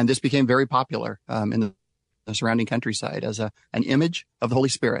 and this became very popular in the surrounding countryside as an image of the Holy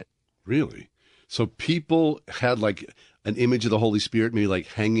Spirit. Really? So people had like an image of the Holy Spirit, maybe like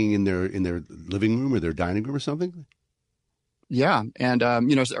hanging in their living room or their dining room or something? Yeah, and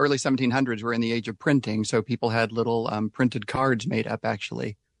early 1700s were in the age of printing, so people had little printed cards made up.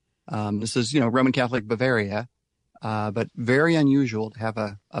 Actually, this is Roman Catholic Bavaria, but very unusual to have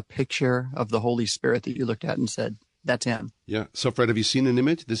a picture of the Holy Spirit that you looked at and said, "That's him." Yeah. So, Fred, have you seen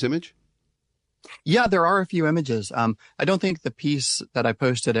this image? Yeah, there are a few images. I don't think the piece that I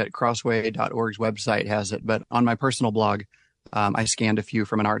posted at crossway.org's website has it, but on my personal blog, I scanned a few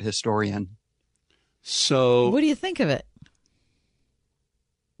from an art historian. So, what do you think of it?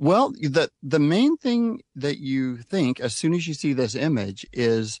 Well, the main thing that you think as soon as you see this image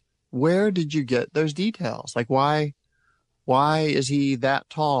is, where did you get those details? Like, why is he that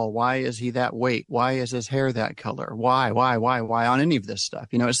tall? Why is he that weight? Why is his hair that color? Why on any of this stuff?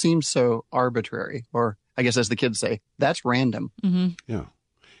 It seems so arbitrary, or I guess as the kids say, that's random. Mm-hmm. Yeah.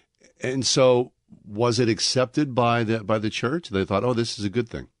 And so was it accepted by the church? They thought, oh, this is a good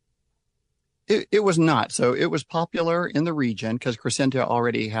thing. It was not. So it was popular in the region because Crescentia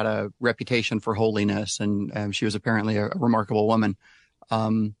already had a reputation for holiness, and she was apparently a remarkable woman.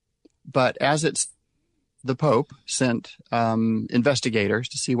 But as the Pope sent investigators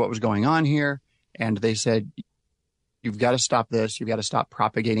to see what was going on here, and they said, you've got to stop this. You've got to stop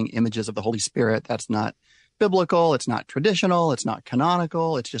propagating images of the Holy Spirit. That's not biblical. It's not traditional. It's not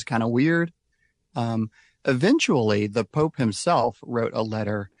canonical. It's just kind of weird. Eventually, the Pope himself wrote a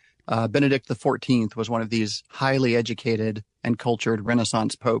letter. Benedict XIV was one of these highly educated and cultured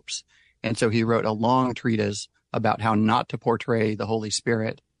Renaissance popes. And so he wrote a long treatise about how not to portray the Holy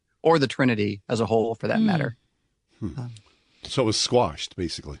Spirit or the Trinity as a whole, for that matter. So it was squashed,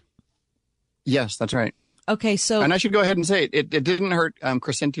 basically. Yes, that's right. Okay, so... And I should go ahead and say it didn't hurt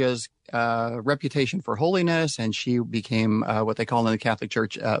Crescentia's reputation for holiness, and she became what they call in the Catholic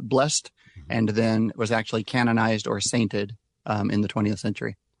Church blessed, and then was actually canonized or sainted in the 20th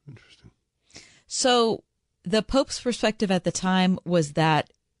century. Interesting. So the Pope's perspective at the time was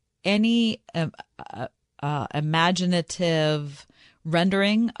that any imaginative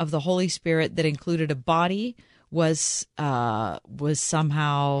rendering of the Holy Spirit that included a body was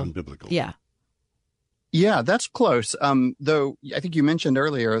somehow unbiblical. Yeah. Yeah, that's close. Though I think you mentioned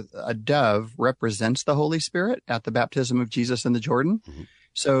earlier, a dove represents the Holy Spirit at the baptism of Jesus in the Jordan. Mm-hmm.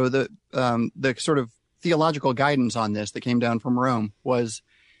 So the sort of theological guidance on this that came down from Rome was,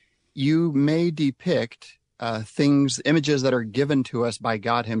 you may depict images that are given to us by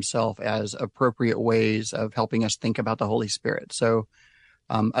God himself as appropriate ways of helping us think about the Holy Spirit. So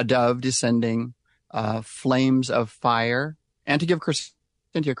a dove descending, flames of fire, and to give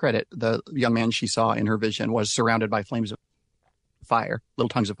Crescentia credit, the young man she saw in her vision was surrounded by flames of fire, little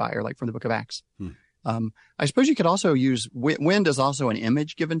tongues of fire, like from the book of Acts. I suppose you could also use wind as also an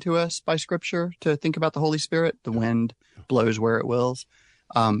image given to us by Scripture to think about the Holy Spirit. The wind blows where it wills.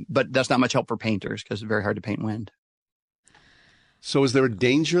 But that's not much help for painters because it's very hard to paint wind. So is there a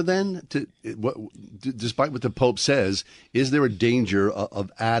danger then, despite what the Pope says, is there a danger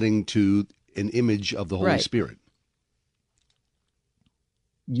of adding to an image of the Holy Spirit?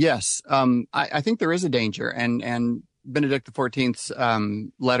 Yes. I think there is a danger. And Benedict XIV's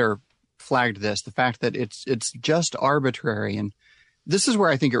letter flagged this, the fact that it's just arbitrary. And this is where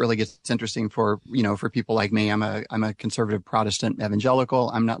I think it really gets interesting for people like me. I'm a conservative Protestant evangelical.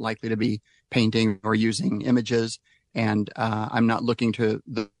 I'm not likely to be painting or using images, and I'm not looking to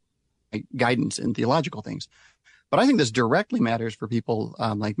the guidance in theological things. But I think this directly matters for people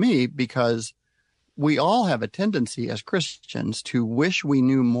like me, because we all have a tendency as Christians to wish we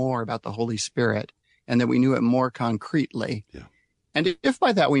knew more about the Holy Spirit and that we knew it more concretely. Yeah. And if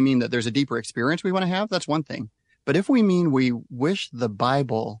by that we mean that there's a deeper experience we want to have, that's one thing. But if we mean we wish the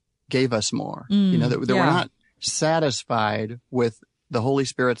Bible gave us more, that we're not satisfied with the Holy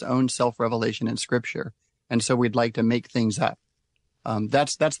Spirit's own self-revelation in Scripture, and so we'd like to make things up,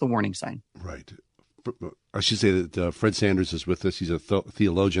 that's the warning sign. Right. I should say that Fred Sanders is with us. He's a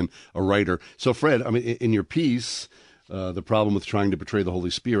theologian, a writer. So, Fred, I mean, in your piece, the problem with trying to portray the Holy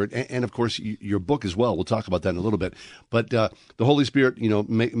Spirit, and of course your book as well. We'll talk about that in a little bit. But the Holy Spirit,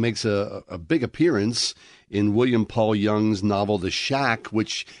 makes a big appearance in William Paul Young's novel *The Shack*,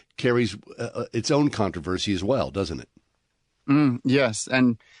 which carries its own controversy as well, doesn't it? Yes,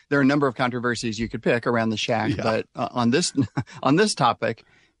 and there are a number of controversies you could pick around The Shack, but on this topic,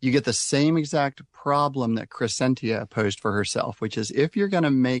 you get the same exact problem that Crescentia posed for herself, which is if you're going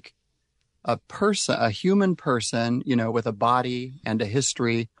to make a human person, with a body and a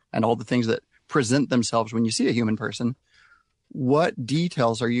history and all the things that present themselves when you see a human person, what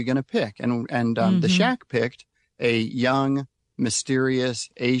details are you going to pick? And The Shack picked a young, mysterious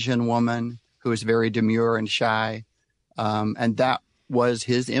Asian woman who is very demure and shy. And that was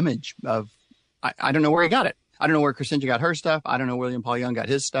his image of, I don't know where he got it. I don't know where Crescentia got her stuff. I don't know where William Paul Young got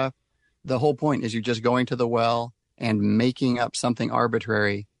his stuff. The whole point is you're just going to the well and making up something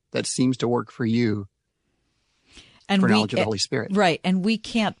arbitrary that seems to work for you for knowledge of the Holy Spirit. Right. And we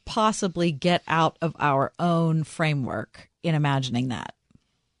can't possibly get out of our own framework in imagining that.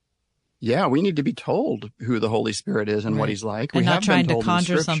 Yeah, we need to be told who the Holy Spirit is and what he's like. And we not have trying been told to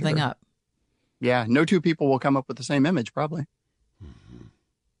conjure in Scripture. something up. Yeah, no two people will come up with the same image, probably.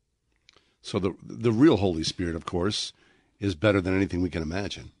 So the real Holy Spirit, of course, is better than anything we can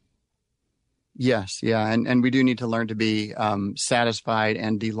imagine. Yes, yeah, and we do need to learn to be satisfied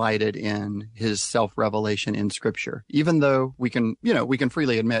and delighted in his self-revelation in Scripture, even though we can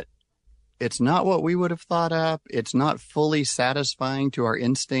freely admit it's not what we would have thought up. It's not fully satisfying to our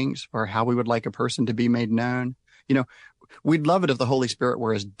instincts for how we would like a person to be made known. We'd love it if the Holy Spirit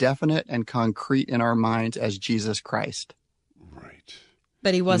were as definite and concrete in our minds as Jesus Christ. Right.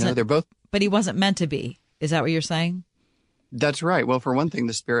 But he wasn't. They're both. But he wasn't meant to be. Is that what you're saying? That's right. Well, for one thing,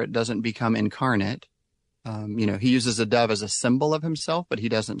 the Spirit doesn't become incarnate. He uses a dove as a symbol of himself, but he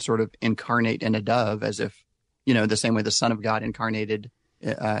doesn't sort of incarnate in a dove as if, the same way the Son of God incarnated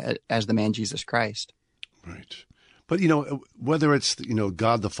as the man Jesus Christ. Right. But, whether it's,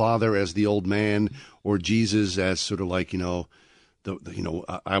 God the Father as the old man or Jesus as sort of like, I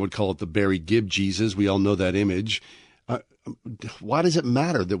would call it the Barry Gibb Jesus. We all know that image. Why does it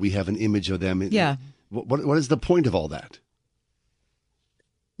matter that we have an image of them? Yeah. What is the point of all that?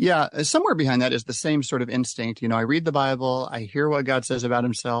 Yeah, somewhere behind that is the same sort of instinct. I read the Bible, I hear what God says about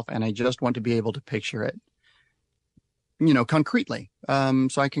himself, and I just want to be able to picture it, concretely. So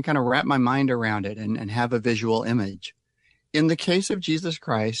I can kind of wrap my mind around it and have a visual image. In the case of Jesus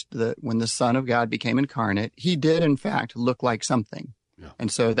Christ, when the Son of God became incarnate, he did, in fact, look like something. Yeah.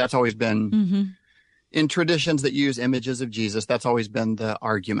 And so that's always been, in traditions that use images of Jesus, that's always been the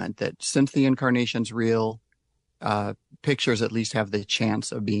argument that since the incarnation's real, pictures at least have the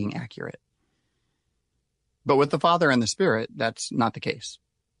chance of being accurate. But with the Father and the Spirit, that's not the case.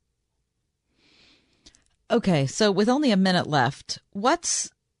 Okay, so with only a minute left,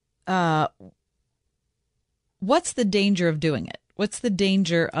 what's the danger of doing it? What's the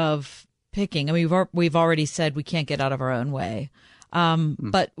danger of picking? I mean, we've already said we can't get out of our own way.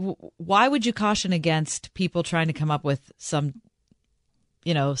 But why would you caution against people trying to come up with some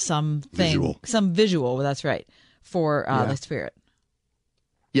visual, that's right, for the Spirit?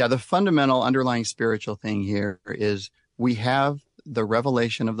 Yeah, the fundamental underlying spiritual thing here is we have the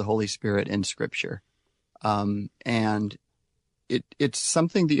revelation of the Holy Spirit in Scripture. And it's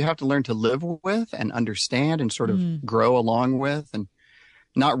something that you have to learn to live with and understand and sort of grow along with, and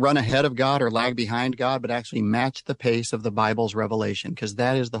not run ahead of God or lag behind God, but actually match the pace of the Bible's revelation, because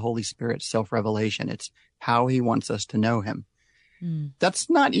that is the Holy Spirit's self-revelation. It's how he wants us to know him. That's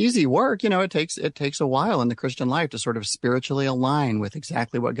not easy work. It takes a while in the Christian life to sort of spiritually align with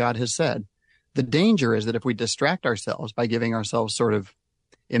exactly what God has said. The danger is that if we distract ourselves by giving ourselves sort of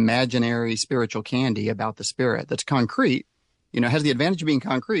imaginary spiritual candy about the Spirit that's concrete, has the advantage of being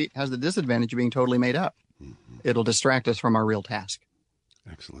concrete, has the disadvantage of being totally made up. It'll distract us from our real task.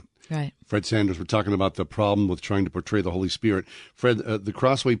 Excellent. Right. Fred Sanders, we're talking about the problem with trying to portray the Holy Spirit. Fred, the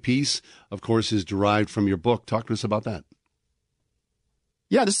Crossway piece, of course, is derived from your book. Talk to us about that.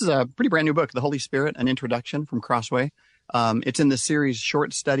 Yeah, this is a pretty brand new book, The Holy Spirit, An Introduction, from Crossway. It's in the series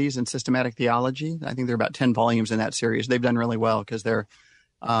Short Studies in Systematic Theology. I think there are about 10 volumes in that series. They've done really well because they're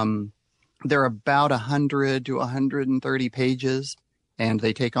about 100 to 130 pages, and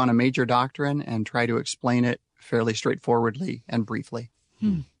they take on a major doctrine and try to explain it fairly straightforwardly and briefly.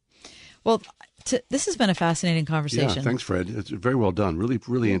 Well, this has been a fascinating conversation. Yeah, thanks, Fred. It's very well done. Really,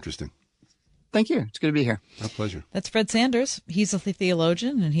 really interesting. Thank you. It's good to be here. My pleasure. That's Fred Sanders. He's a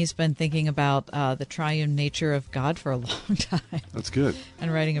theologian, and he's been thinking about the triune nature of God for a long time. That's good.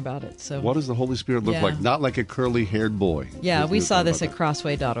 And writing about it. So, what does the Holy Spirit look like? Not like a curly-haired boy. Yeah, we saw this at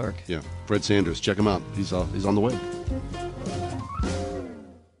crossway.org. Yeah, Fred Sanders. Check him out. He's on the web.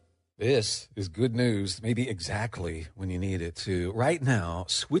 This is good news, maybe exactly when you need it, too. Right now,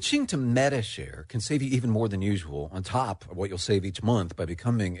 switching to Medi-Share can save you even more than usual, on top of what you'll save each month by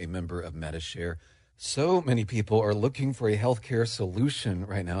becoming a member of Medi-Share. So many people are looking for a healthcare solution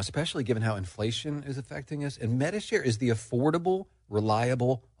right now, especially given how inflation is affecting us. And Medi-Share is the affordable,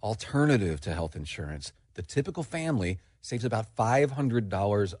 reliable alternative to health insurance. The typical family saves about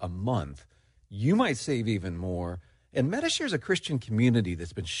 $500 a month. You might save even more. And Medi-Share is a Christian community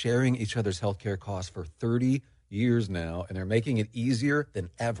that's been sharing each other's healthcare costs for 30 years now, and they're making it easier than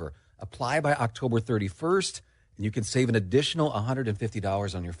ever. Apply by October 31st, and you can save an additional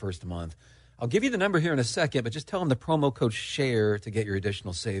 $150 on your first month. I'll give you the number here in a second, but just tell them the promo code SHARE to get your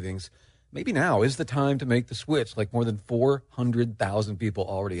additional savings. Maybe now is the time to make the switch, like more than 400,000 people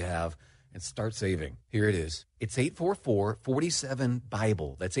already have, and start saving. Here it is. It's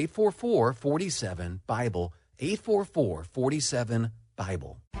 844-47-BIBLE. That's 844-47-BIBLE.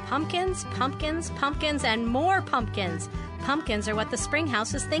 844-47-BIBLE. Pumpkins, pumpkins, pumpkins, and more pumpkins. Pumpkins are what the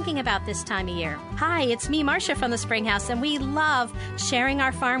Springhouse is thinking about this time of year. Hi, it's me, Marcia from the Springhouse, and we love sharing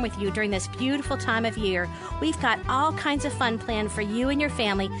our farm with you during this beautiful time of year. We've got all kinds of fun planned for you and your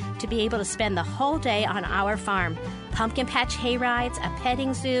family to be able to spend the whole day on our farm. Pumpkin patch hay rides, a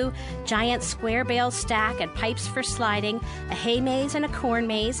petting zoo, giant square bale stack and pipes for sliding, a hay maze and a corn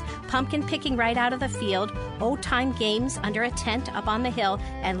maze, pumpkin picking right out of the field, old-time games under a tent up on the hill,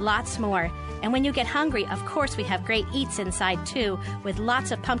 and lots more. And when you get hungry, of course, we have great eats inside, too, with lots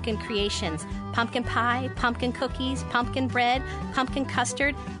of pumpkin creations. Pumpkin pie, pumpkin cookies, pumpkin bread, pumpkin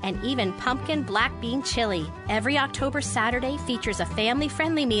custard, and even pumpkin black bean chili. Every October Saturday features a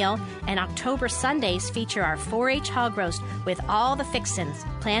family-friendly meal, and October Sundays feature our 4-H hog roast with all the fixins.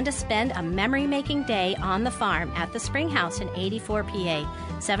 Plan to spend a memory-making day on the farm at the Springhouse in 84 PA.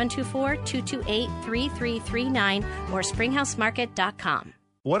 724-228-3339 or springhousemarket.com.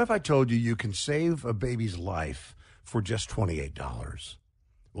 What if I told you you can save a baby's life for just $28?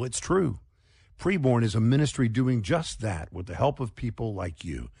 Well, it's true. Preborn is a ministry doing just that with the help of people like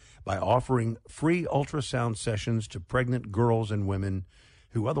you by offering free ultrasound sessions to pregnant girls and women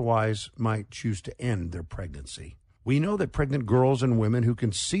who otherwise might choose to end their pregnancy. We know that pregnant girls and women who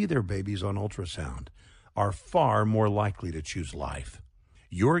can see their babies on ultrasound are far more likely to choose life.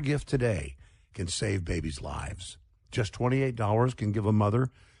 Your gift today can save babies' lives. Just $28 can give a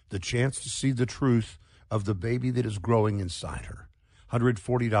mother the chance to see the truth of the baby that is growing inside her.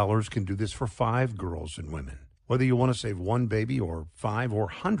 $140 can do this for 5 girls and women. Whether you want to save one baby or 5 or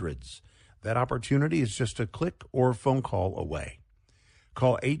hundreds, that opportunity is just a click or phone call away.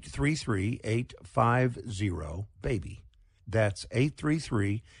 Call 833-850-BABY. That's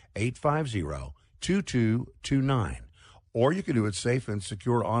 833-850-2229. Or you can do it safe and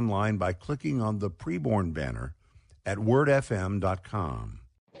secure online by clicking on the Preborn banner at wordfm.com.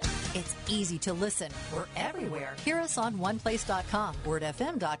 It's easy to listen. We're everywhere. Hear us on oneplace.com,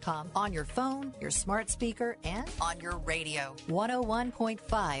 wordfm.com, on your phone, your smart speaker, and on your radio.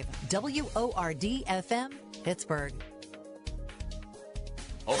 101.5 WORD-FM, Pittsburgh.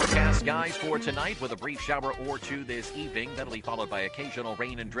 Overcast skies for tonight with a brief shower or two this evening. That'll be followed by occasional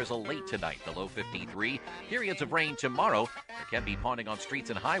rain and drizzle late tonight, the low 53. Periods of rain tomorrow. There can be ponding on streets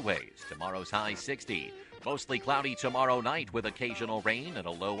and highways. Tomorrow's high 60. Mostly cloudy tomorrow night with occasional rain and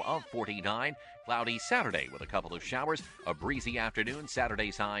a low of 49. Cloudy Saturday with a couple of showers. A breezy afternoon,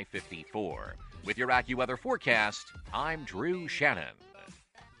 Saturday's high 54. With your AccuWeather forecast, I'm Drew Shannon.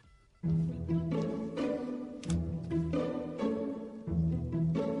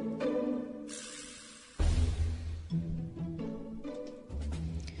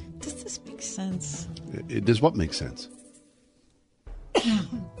 Does this make sense? It does what make sense?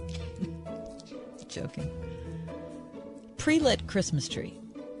 Joking. Pre-lit Christmas tree.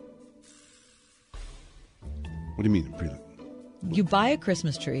 What do you mean pre-lit? You buy a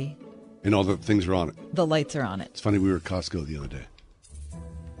Christmas tree. And all the things are on it. The lights are on it. It's funny, we were at Costco the other day.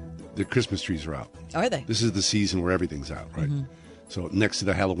 The Christmas trees are out. Are they? This is the season where everything's out, right? Mm-hmm. So next to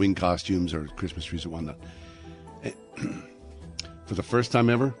the Halloween costumes are Christmas trees and whatnot. For the first time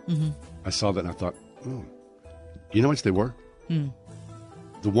ever, I saw that and I thought, oh, you know how much they were?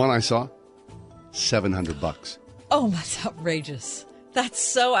 The one I saw, $700. Oh, that's outrageous. That's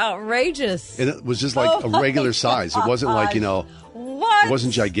so outrageous. And it was just like a regular size. It wasn't like, what? It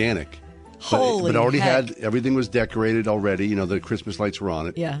wasn't gigantic. Holy but it already heck. had, everything was decorated already. The Christmas lights were on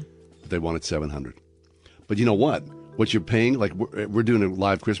it. Yeah. they wanted $700. But you know what? What you're paying, like we're doing a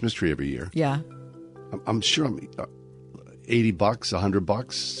live Christmas tree every year. Yeah. I'm sure I'm $80,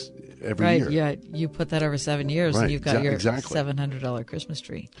 $100 every right, year. Yeah, you put that over 7 years, Right, and you've got your exactly. $700 Christmas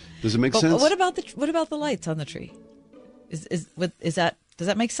tree. Does it make But sense? what about the lights on the tree? Does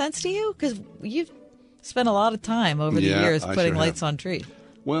that make sense to you? Because you've spent a lot of time over the years putting lights on tree.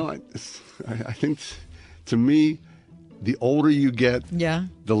 Well, I think to me, the older you get,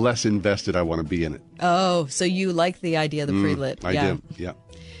 the less invested I want to be in it. Oh, so you like the idea of the pre-lit? I do. Yeah.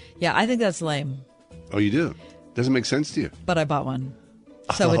 Yeah, I think that's lame. Oh, you do? Doesn't make sense to you? But I bought one,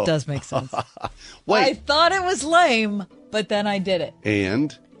 so it does make sense. Wait. I thought it was lame, but then I did it.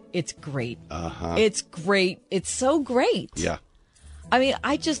 And? It's great. Uh-huh. It's great. It's so great. Yeah. I mean,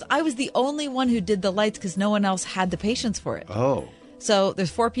 I was the only one who did the lights because no one else had the patience for it. Oh. So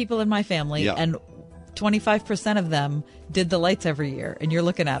there's 4 people in my family, and 25% of them did the lights every year, and you're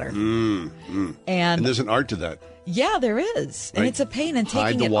looking at her. And there's an art to that. Yeah, there is. And Right. it's a pain, and Hide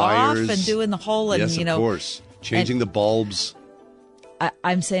taking the it wires. off and doing the whole, and yes, you know. of course. Changing the bulbs.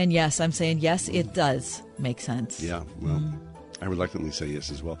 I'm saying yes. It does make sense. Yeah, well, I reluctantly say yes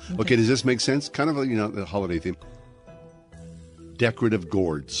as well. Okay, does this make sense? Kind of, the holiday theme. Decorative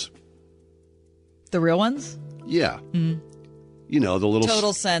gourds. The real ones? Yeah. You know, the little...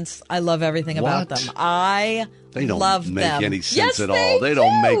 Total sense. I love everything about What? them. I They don't love make them. any sense Yes, at all. They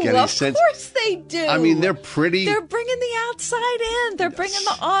don't make any sense. Of course they do. I mean, they're pretty. They're bringing the outside in. They're bringing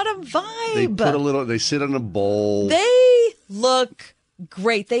the autumn vibe. They sit on a bowl. They look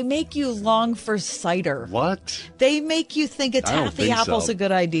great. They make you long for cider. What? They make you think a I don't taffy think apple's so. a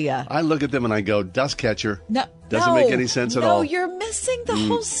good idea. I look at them and I go, dust catcher. No, Doesn't make any sense at all. No, you're missing the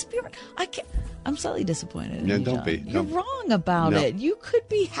whole spirit. I'm slightly disappointed. in Yeah, you, don't John. be. You're No. wrong about No. it. You could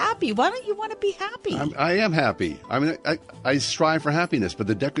be happy. Why don't you want to be happy? I am happy. I mean, I strive for happiness, but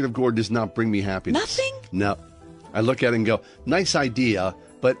the decorative gourd does not bring me happiness. Nothing? No. I look at it and go, nice idea,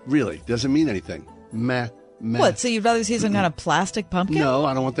 but really, doesn't mean anything. Meh. What? So you'd rather see some kind of plastic pumpkin? No,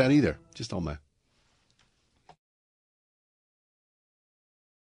 I don't want that either. Just all meh.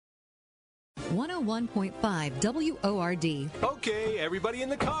 .5 WORD. Okay, everybody in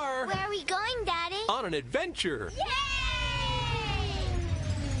the car. Where are we going, Daddy? On an adventure.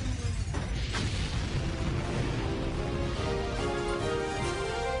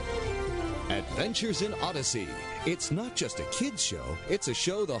 Adventures in Odyssey. It's not just a kid's show, it's a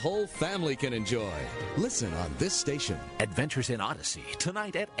show the whole family can enjoy. Listen on this station. Adventures in Odyssey,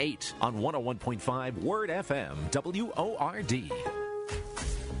 tonight at 8 on 101.5 Word FM, WORD.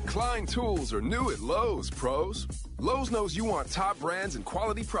 Klein Tools are new at Lowe's, pros. Lowe's knows you want top brands and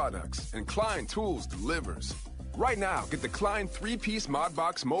quality products, and Klein Tools delivers. Right now, get the Klein 3-piece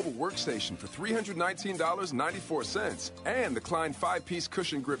Modbox mobile workstation for $319.94 and the Klein 5-piece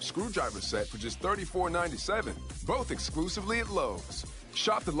cushion grip screwdriver set for just $34.97, both exclusively at Lowe's.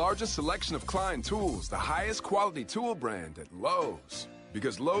 Shop the largest selection of Klein tools, the highest quality tool brand at Lowe's.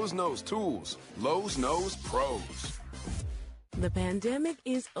 Because Lowe's knows tools, Lowe's knows pros. The pandemic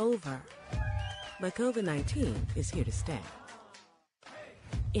is over, but COVID-19 is here to stay.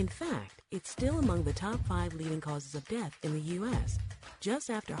 In fact, it's still among the top 5 leading causes of death in the U.S., just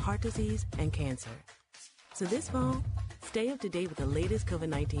after heart disease and cancer. So this fall, stay up to date with the latest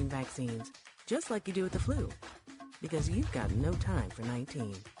COVID-19 vaccines, just like you do with the flu, because you've got no time for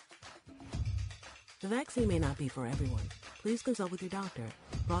 19. The vaccine may not be for everyone. Please consult with your doctor.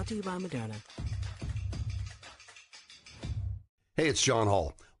 Brought to you by Moderna. Hey, it's John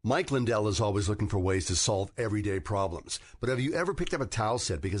Hall. Mike Lindell is always looking for ways to solve everyday problems. But have you ever picked up a towel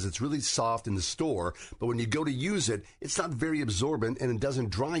set because it's really soft in the store, but when you go to use it, it's not very absorbent and it doesn't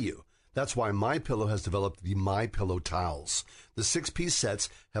dry you? That's why MyPillow has developed the MyPillow towels. The 6-piece sets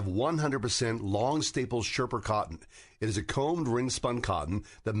have 100% long staple Sherpa cotton. It is a combed ring-spun cotton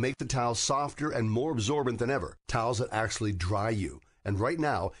that makes the towel softer and more absorbent than ever. Towels that actually dry you. And right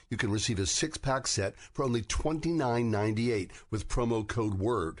now, you can receive a 6-pack set for only $29.98 with promo code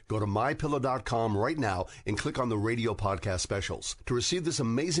WORD. Go to MyPillow.com right now and click on the radio podcast specials. To receive this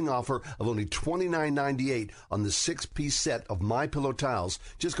amazing offer of only $29.98 on the 6-piece set of MyPillow towels,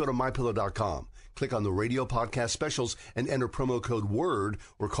 just go to MyPillow.com. Click on the radio podcast specials and enter promo code WORD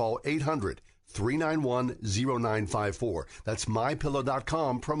or call 800-391-0954. That's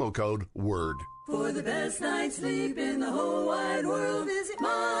MyPillow.com, promo code WORD. For the best night's sleep in the whole wide world, visit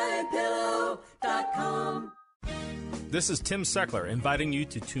MyPillow.com. This is Tim Seckler inviting you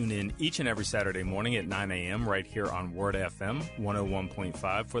to tune in each and every Saturday morning at 9 a.m. right here on Word FM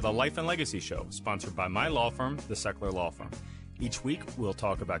 101.5 for the Life and Legacy Show, sponsored by my law firm, the Seckler Law Firm. Each week, we'll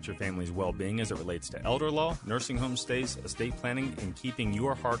talk about your family's well-being as it relates to elder law, nursing home stays, estate planning, and keeping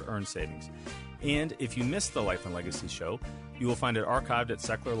your hard-earned savings. And if you missed the Life and Legacy show, you will find it archived at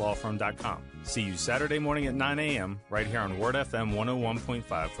SecklerLawFirm.com. See you Saturday morning at 9 a.m. right here on Word FM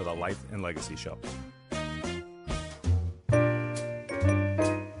 101.5 for the Life and Legacy show.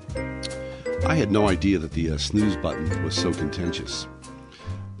 I had no idea that the snooze button was so contentious.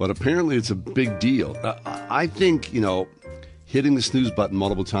 But apparently it's a big deal. I think, hitting the snooze button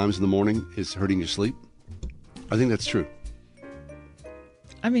multiple times in the morning is hurting your sleep. I think that's true.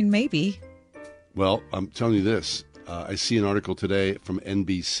 I mean, maybe. Well, I'm telling you this. I see an article today from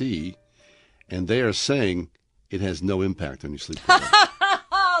NBC, and they are saying it has no impact on your sleep quality.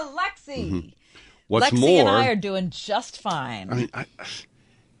 Lexi! Mm-hmm. What's Lexi more, and I are doing just fine. I mean,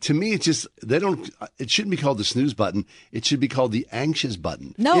 to me, it's just, it shouldn't be called the snooze button. It should be called the anxious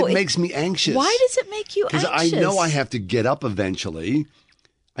button. No, it makes me anxious. Why does it make you anxious? Because I know I have to get up eventually.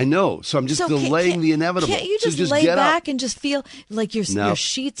 I know. So I'm just delaying the inevitable. Can't you just lay back and just feel like your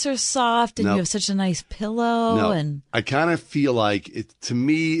sheets are soft and you have such a nice pillow? No. And I kind of feel like it, to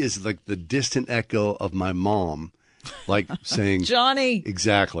me, is like the distant echo of my mom, like saying, Johnny.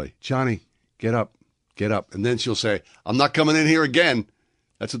 Exactly. Johnny, get up, get up. And then she'll say, I'm not coming in here again.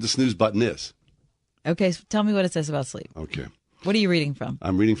 That's what the snooze button is. Okay, so tell me what it says about sleep. Okay. What are you reading from?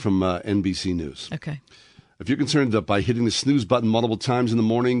 I'm reading from NBC News. Okay. If you're concerned that by hitting the snooze button multiple times in the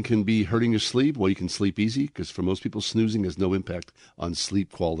morning can be hurting your sleep, well, you can sleep easy because for most people, snoozing has no impact on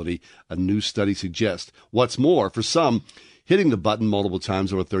sleep quality, a new study suggests. What's more, for some, hitting the button multiple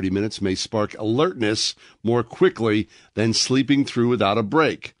times over 30 minutes may spark alertness more quickly than sleeping through without a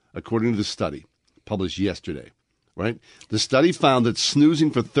break, according to the study published yesterday. Right? The study found that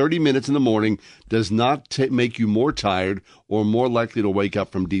snoozing for 30 minutes in the morning does not make you more tired or more likely to wake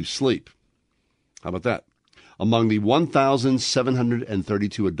up from deep sleep. How about that? Among the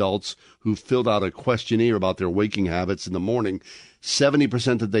 1,732 adults who filled out a questionnaire about their waking habits in the morning,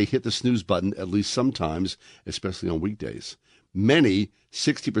 70% that they hit the snooze button at least sometimes, especially on weekdays. Many,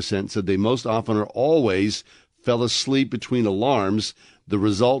 60%, said they most often or always fell asleep between alarms, the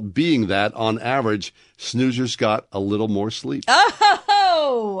result being that, on average, snoozers got a little more sleep.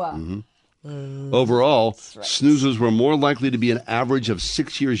 Oh! Mm-hmm. Overall, snoozers were more likely to be an average of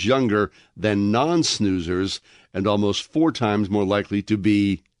 6 years younger than non-snoozers and almost 4 times more likely to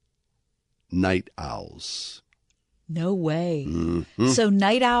be night owls. No way. Mm-hmm. So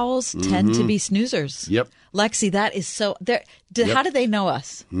night owls tend to be snoozers. Yep. Lexi, that is so... How do they know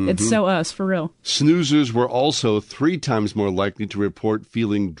us? Mm-hmm. It's so us, for real. Snoozers were also 3 times more likely to report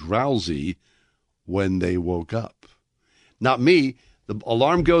feeling drowsy when they woke up. Not me. The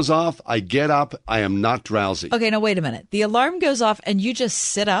alarm goes off, I get up, I am not drowsy. Okay, now wait a minute. The alarm goes off and you just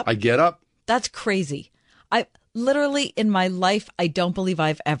sit up? I get up. That's crazy. I literally, in my life, I don't believe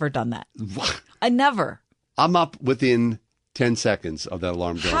I've ever done that. I never. I'm up within 10 seconds of that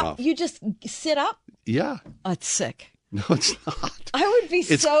alarm going off. You just sit up? Yeah. Oh, it's sick. No, it's not. I would be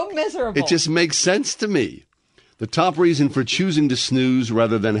so miserable. It just makes sense to me. The top reason for choosing to snooze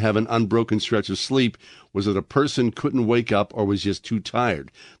rather than have an unbroken stretch of sleep was that a person couldn't wake up or was just too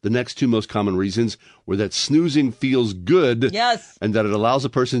tired. The next 2 most common reasons were that snoozing feels good, yes, and that it allows a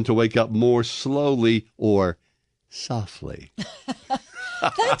person to wake up more slowly or softly.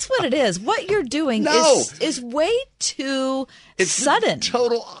 That's what it is. What you're doing is way too sudden. It's the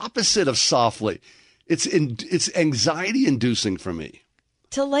total opposite of softly. It's anxiety-inducing for me.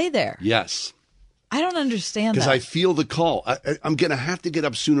 To lay there. Yes. I don't understand that. Because I feel the call. I'm going to have to get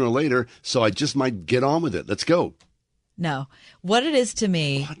up sooner or later, so I just might get on with it. Let's go. No. What it is to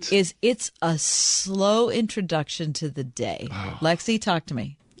me is it's a slow introduction to the day. Lexi, talk to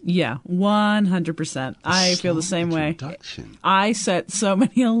me. Yeah, 100%. I feel the same way. I set so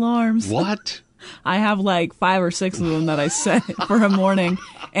many alarms. What? I have like 5 or 6 of them that I set for a morning,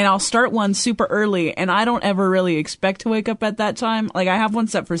 and I'll start one super early, and I don't ever really expect to wake up at that time. Like I have one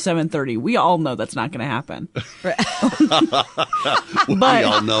set for 7:30. We all know that's not going to happen. We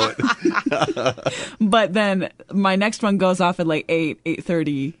all know it. But then my next one goes off at like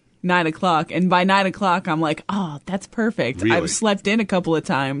 8:30. 9 o'clock, and by 9 o'clock I'm like, oh, that's perfect. Really? I've slept in a couple of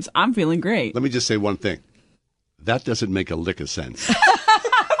times. I'm feeling great. Let me just say one thing. That doesn't make a lick of sense.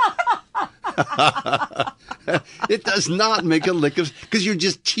 It does not make a lick of, because you're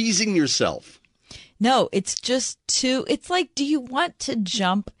just teasing yourself. No, it's just it's like, do you want to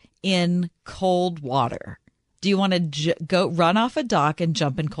jump in cold water? Do you want to go run off a dock and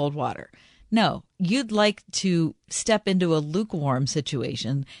jump in cold water? No, you'd like to step into a lukewarm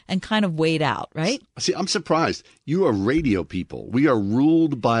situation and kind of wait out, right? See, I'm surprised. You are radio people. We are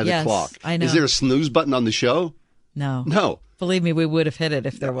ruled by the clock. I know. Is there a snooze button on the show? No. No. Believe me, we would have hit it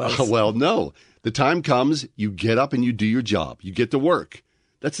if there was. Well, no. The time comes, you get up and you do your job. You get to work.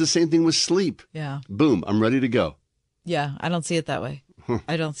 That's the same thing with sleep. Yeah. Boom, I'm ready to go. Yeah, I don't see it that way.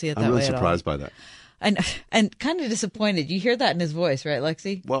 I don't see it that way I'm really at all. surprised by that. And kind of disappointed. You hear that in his voice, right,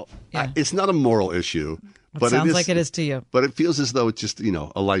 Lexi? Well, it's not a moral issue. But sounds like it is to you. But it feels as though it's just,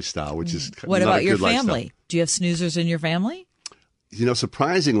 a lifestyle, which is What not about a your good family? lifestyle. Do you have snoozers in your family?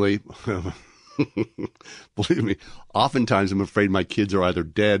 Surprisingly, believe me, oftentimes I'm afraid my kids are either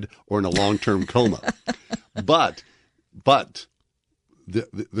dead or in a long-term coma. But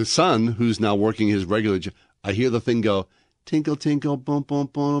the son, who's now working his regular job, I hear the thing go, tinkle, tinkle, bump,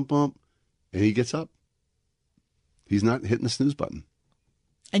 bump, bump, bump, and he gets up. He's not hitting the snooze button.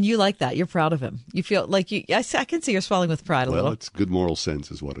 And you like that. You're proud of him. You feel like I can see you're swelling with pride a little. Well, it's good moral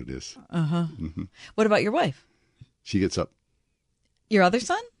sense is what it is. Uh-huh. Mm-hmm. What about your wife? She gets up. Your other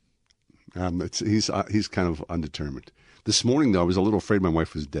son? He's kind of undetermined. This morning, though, I was a little afraid my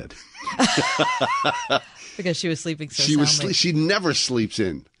wife was dead. Because she was sleeping so soundly. She never sleeps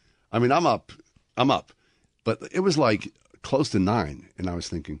in. I mean, I'm up. But it was like close to 9, and I was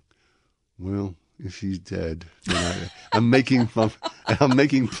thinking, well, if she's dead, then I'm making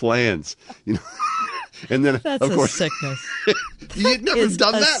plans, And then, that's of course, a sickness. You've never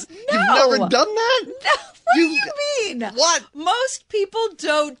done that. No. You've never done that. No. What do you mean? What? Most people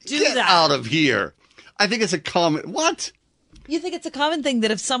don't do Get that. out of here. I think it's a common. What? You think it's a common thing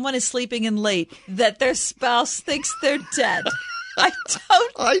that if someone is sleeping in late, that their spouse thinks they're dead? I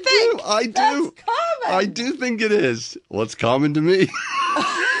do. I do think it is. Well, it's common to me.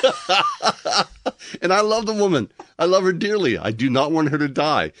 And I love the woman. I love her dearly. I do not want her to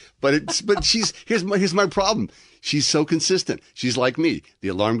die. But here's my problem. She's so consistent. She's like me. The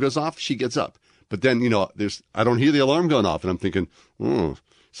alarm goes off, she gets up. But then, I don't hear the alarm going off, and I'm thinking,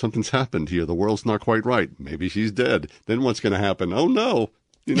 something's happened here. The world's not quite right. Maybe she's dead. Then what's going to happen? Oh no.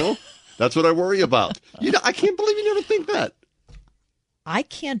 That's what I worry about. I can't believe you never think that. I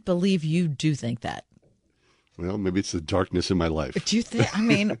can't believe you do think that. Well, maybe it's the darkness in my life. Do you think? I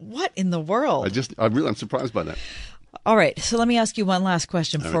mean, what in the world? I'm surprised by that. All right, so let me ask you one last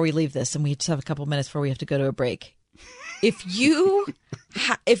question before we leave this, and we just have a couple minutes before we have to go to a break. If you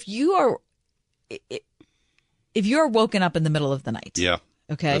are woken up in the middle of the night, yeah,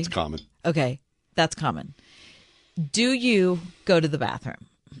 okay, that's common. Okay, that's common. Do you go to the bathroom?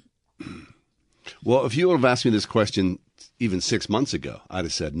 Well, if you would have asked me this question even 6 months ago, I'd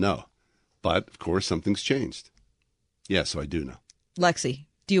have said no. But, of course, something's changed. Yeah, so I do now. Lexi,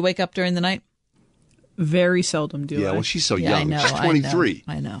 do you wake up during the night? Very seldom do I. Yeah, well, she's so Yeah, I young. know, She's 23.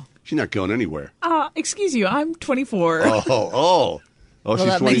 I know. She's not going anywhere. Excuse you, I'm 24. Oh, Well, she's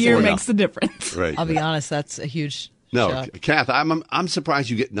that 24 The year now. makes the difference. Right. I'll be honest, that's a huge No, shock. Kath, I'm surprised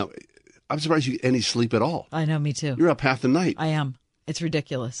you get I'm surprised you get any sleep at all. I know, me too. You're up half the night. I am. It's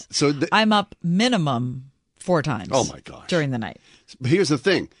ridiculous. So I'm up minimum 4 times. Oh, my gosh. During the night. But here's the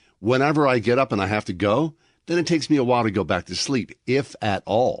thing. Whenever I get up and I have to go, then it takes me a while to go back to sleep, if at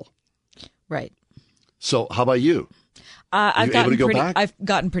all. Right. So how about you? I've able to go back? I've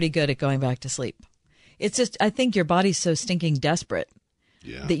gotten pretty good at going back to sleep. It's just, I think your body's so stinking desperate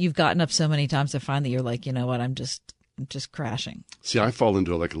that you've gotten up so many times to find that you're like, you know what, I'm just crashing. See, I fall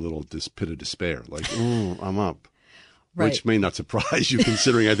into like a little pit of despair. Like, oh, I'm up. Right. Which may not surprise you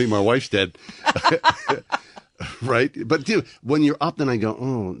considering I think my wife's dead. Right? But dude, when you're up, then I go,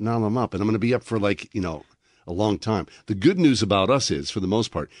 oh, now I'm up. And I'm going to be up for a long time. The good news about us is, for the most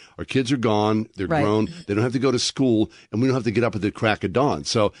part, our kids are gone. They're grown. They don't have to go to school. And we don't have to get up at the crack of dawn.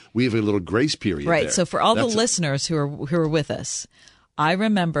 So we have a little grace period Right. there. So for all the listeners who are with us, I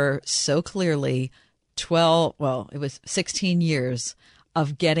remember so clearly it was 16 years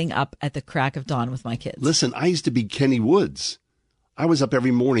of getting up at the crack of dawn with my kids. Listen, I used to be Kenny Woods. I was up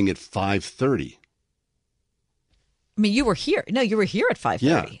every morning at 5:30. I mean, you were here. No, you were here at 5:30.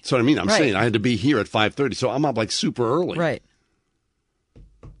 Yeah, that's what I mean. I'm saying I had to be here at 5:30, so I'm up like super early. Right.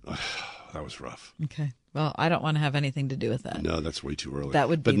 That was rough. Okay. Well, I don't want to have anything to do with that. No, that's way too early. That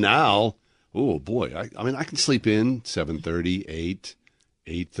would be. But now, oh boy, I mean, I can sleep in 7:30, 8,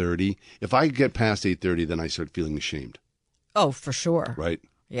 8:30. If I get past 8:30, then I start feeling ashamed. Oh, for sure. Right?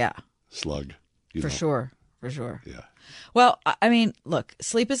 Yeah. Slug. For sure. For sure. Yeah. Well, I mean, look,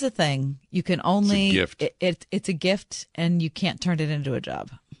 sleep is a thing. You can only. It's a gift. It's a gift, and you can't turn it into a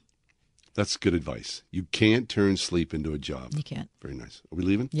job. That's good advice. You can't turn sleep into a job. You can't. Very nice. Are we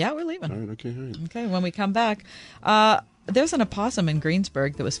leaving? Yeah, we're leaving. All right. Okay. All right. Okay. When we come back, there's an opossum in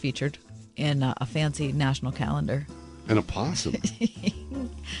Greensburg that was featured in a fancy national calendar. An opossum.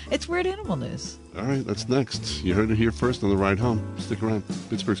 It's weird animal news. All right, that's next. You heard it here first on the ride home. Stick around.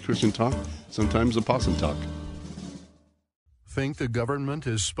 Pittsburgh's Christian Talk, sometimes opossum talk. Think the government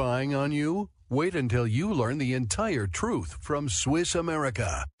is spying on you? Wait until you learn the entire truth from Swiss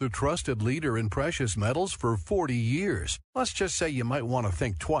America, the trusted leader in precious metals for 40 years. Let's just say you might want to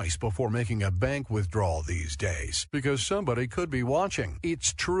think twice before making a bank withdrawal these days, because somebody could be watching.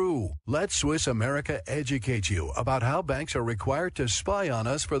 It's true. Let Swiss America educate you about how banks are required to spy on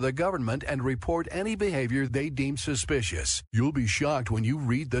us for the government and report any behavior they deem suspicious. You'll be shocked when you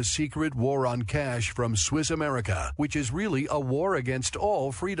read The Secret War on Cash from Swiss America, which is really a war against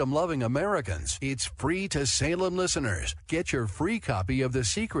all freedom-loving Americans. It's free to Salem listeners. Get your free copy of The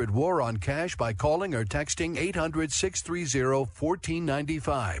Secret War on Cash by calling or texting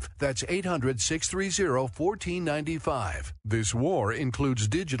 800-630-1495. That's 800-630-1495. This war includes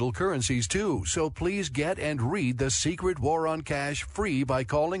digital currencies too, so please get and read The Secret War on Cash free by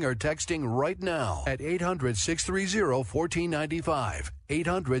calling or texting right now at 800-630-1495.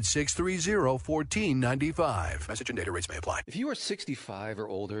 800-630-1495. Message and data rates may apply. If you are 65 or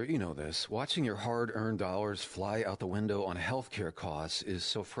older, you know this. Watching your hard-earned dollars fly out the window on healthcare costs is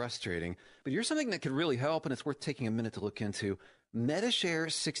so frustrating. But here's something that could really help, and it's worth taking a minute to look into.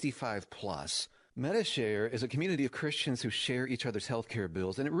 Medishare 65 Plus. Medishare is a community of Christians who share each other's healthcare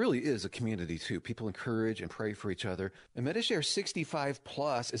bills, and it really is a community too. People encourage and pray for each other. And Medishare 65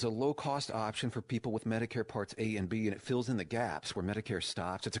 Plus is a low-cost option for people with Medicare Parts A and B, and it fills in the gaps where Medicare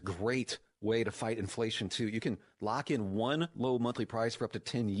stops. It's a great way to fight inflation too. You can lock in one low monthly price for up to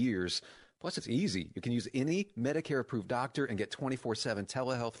 10 years. Plus, it's easy. You can use any Medicare-approved doctor and get 24/7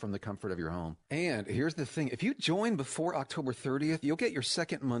 telehealth from the comfort of your home. And here's the thing. If you join before October 30th, you'll get your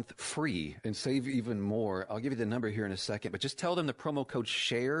second month free and save even more. I'll give you the number here in a second, but just tell them the promo code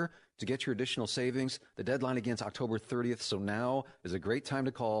SHARE to get your additional savings. The deadline again's October 30th, so now is a great time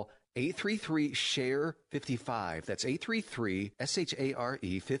to call 833-SHARE-55. That's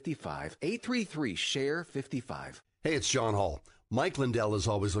 833-SHARE-55. 833-SHARE-55. Hey, it's John Hall. Mike Lindell is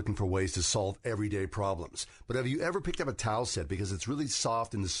always looking for ways to solve everyday problems. But have you ever picked up a towel set because it's really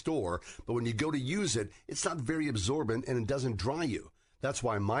soft in the store, but when you go to use it, it's not very absorbent and it doesn't dry you? That's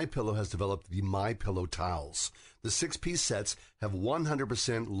why MyPillow has developed the MyPillow towels. The 6-piece sets have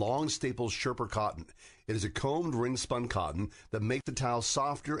 100% long staple Sherpa cotton. It is a combed ring-spun cotton that makes the towel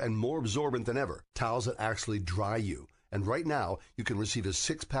softer and more absorbent than ever. Towels that actually dry you. And right now, you can receive a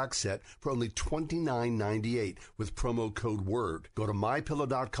 6-pack set for only $29.98 with promo code WORD. Go to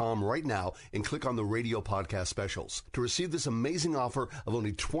MyPillow.com right now and click on the radio podcast specials. To receive this amazing offer of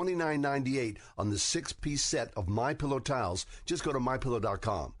only $29.98 on the 6-piece set of MyPillow towels, just go to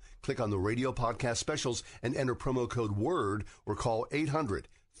MyPillow.com. Click on the radio podcast specials and enter promo code WORD or call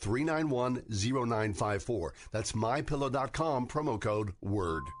 800-391-0954. That's MyPillow.com, promo code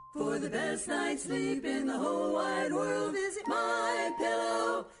WORD. For the best night's sleep in the whole wide world, visit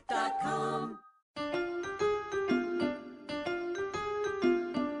MyPillow.com.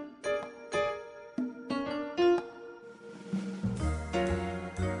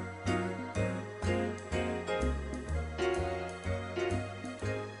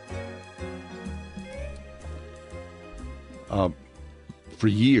 For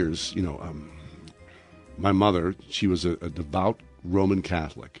years, my mother, she was a devout Roman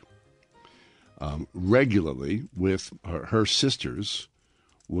Catholic. Regularly with her sisters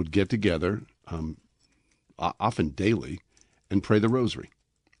would get together, often daily, and pray the rosary.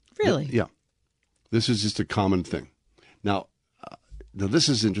 Really? Yeah. This is just a common thing. Now this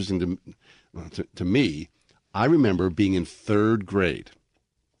is interesting to me. I remember being in 3rd grade,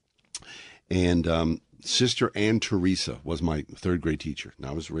 and Sister Ann Teresa was my 3rd grade teacher. Now,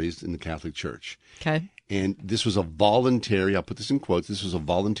 I was raised in the Catholic Church. Okay. And this was a voluntary, I'll put this in quotes, this was a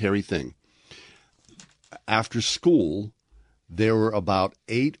voluntary thing. After school, there were about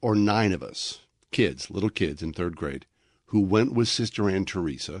 8 or 9 of us, little kids in 3rd grade, who went with Sister Ann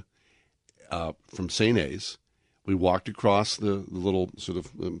Teresa from St. A's. We walked across the little sort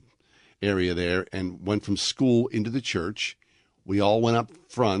of area there and went from school into the church. We all went up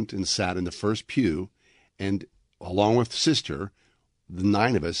front and sat in the first pew, and along with Sister, the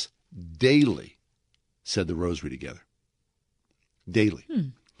 9 of us daily said the rosary together. Daily.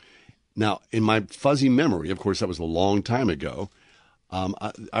 Now, in my fuzzy memory, of course, that was a long time ago,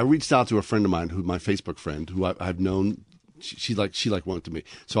 I reached out to a friend of mine, my Facebook friend, who I've known. She went to me.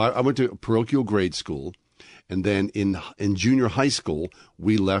 So I went to parochial grade school, and then in junior high school,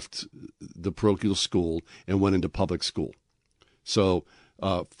 we left the parochial school and went into public school. So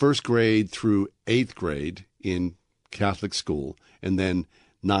 1st grade through 8th grade in Catholic school, and then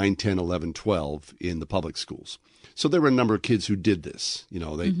 9, 10, 11, 12 in the public schools. So there were a number of kids who did this.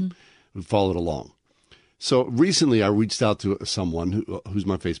 Who followed along. So recently I reached out to someone who's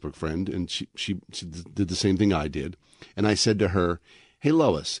my Facebook friend, and she did the same thing I did. And I said to her, hey,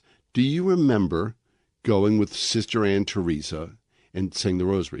 Lois, do you remember going with Sister Ann Teresa and saying the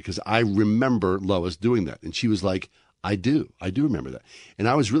rosary? Because I remember Lois doing that. And she was like, I do remember that. And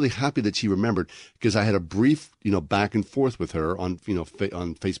I was really happy that she remembered, because I had a brief, back and forth with her on,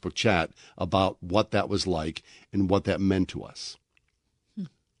 on Facebook chat about what that was like and what that meant to us.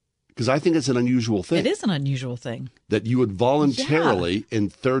 Because I think it's an unusual thing. It is an unusual thing. That you would voluntarily in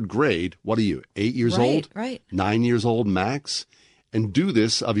third grade, what are you, 8 years old? Right. 9 years old max, and do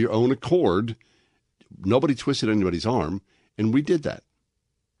this of your own accord. Nobody twisted anybody's arm, and we did that.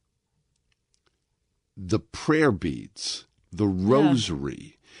 The prayer beads, the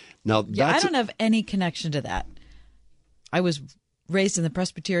rosary. Now, I don't have any connection to that. I was raised in the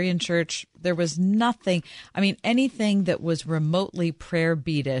Presbyterian Church. There was nothing. I mean, anything that was remotely prayer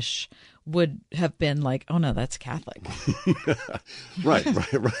beadish would have been like, oh no, that's Catholic. Right.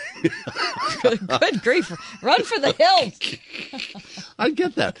 Good grief. Run for the hills. I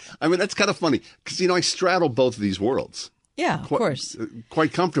get that. I mean, that's kind of funny because, I straddle both of these worlds. Yeah, of course.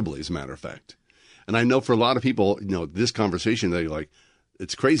 Quite comfortably, as a matter of fact. And I know for a lot of people, this conversation, they're like,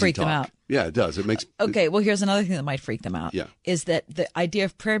 it's crazy freak talk. Them out. Yeah, it does. It makes. Okay, well, here's another thing that might freak them out. Yeah. Is that the idea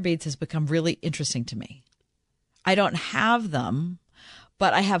of prayer beads has become really interesting to me. I don't have them,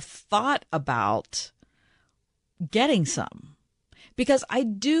 but I have thought about getting some because I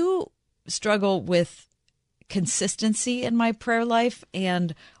do struggle with consistency in my prayer life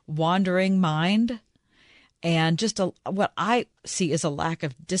and wandering mind and just what I see as a lack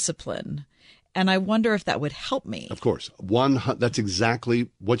of discipline. And I wonder if that would help me. Of course. That's exactly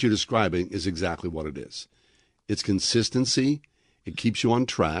what you're describing is exactly what it is. It's consistency. It keeps you on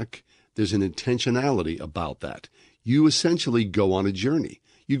track. There's an intentionality about that. You essentially go on a journey.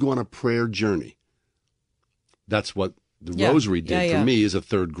 You go on a prayer journey. That's what the rosary did for me as a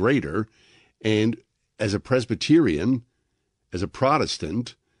third grader. And as a Presbyterian, as a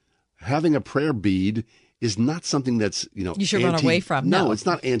Protestant, having a prayer bead is not something that's, you should run away from. No, it's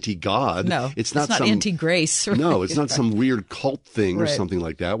not anti-God. No, it's not anti-grace. Right? No, it's not some weird cult thing or right. something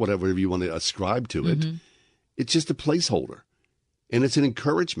like that, whatever you want to ascribe to it. Mm-hmm. It's just a placeholder, and it's an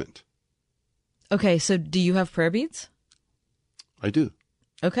encouragement. Okay, so do you have prayer beads? I do.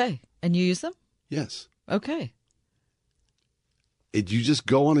 Okay, and you use them? Yes. Okay. You just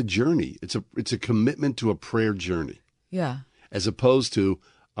go on a journey. It's a commitment to a prayer journey. Yeah. As opposed to,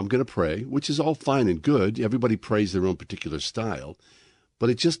 I'm going to pray, which is all fine and good. Everybody prays their own particular style, but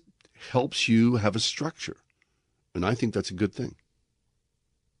it just helps you have a structure. And I think that's a good thing.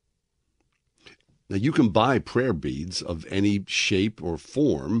 Now, you can buy prayer beads of any shape or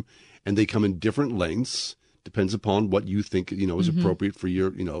form, and they come in different lengths. Depends upon what you think, is appropriate for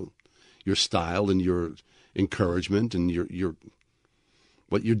your, your style and your encouragement and your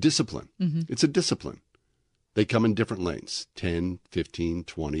discipline. Mm-hmm. It's a discipline. They come in different lengths, 10, 15,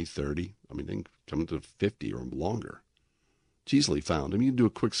 20, 30. I mean, they can come to 50 or longer. It's easily found. I mean, you can do a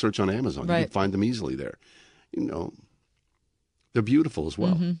quick search on Amazon. Right. You can find them easily there. They're beautiful as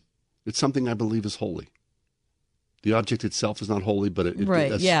well. Mm-hmm. It's something I believe is holy. The object itself is not holy, but it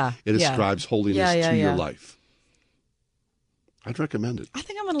ascribes holiness to your life. I'd recommend it. I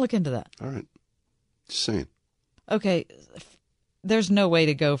think I'm going to look into that. All right. Just saying. Okay. There's no way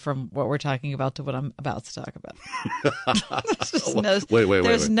to go from what we're talking about to what I'm about to talk about. Wait.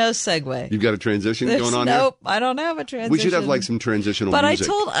 There's no segue. You've got a transition going on Nope, I don't have a transition. We should have some transitional music.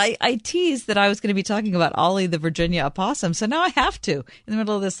 But I teased that I was going to be talking about Ollie the Virginia opossum, so now I have to in the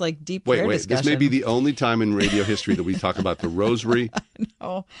middle of this deep prayer discussion. This may be the only time in radio history that we talk about the rosary,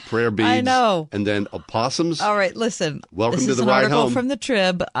 prayer beads, I know, and then opossums. All right, listen. Welcome to the ride home. This is an article from the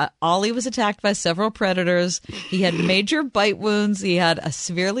Trib. Ollie was attacked by several predators. He had major bite wounds. He had a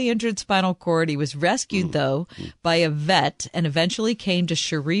severely injured spinal cord. He was rescued, though, by a vet and eventually came to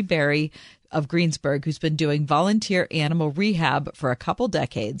Cherie Berry of Greensburg, who's been doing volunteer animal rehab for a couple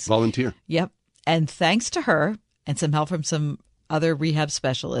decades. Volunteer? Yep. And thanks to her and some help from some other rehab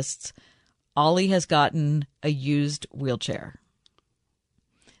specialists, Ollie has gotten a used wheelchair.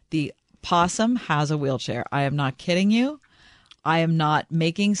 The possum has a wheelchair. I am not kidding you. I am not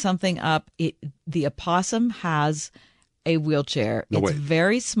making something up. The opossum has a wheelchair. It's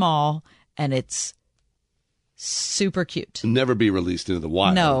very small and it's super cute. Never be released into the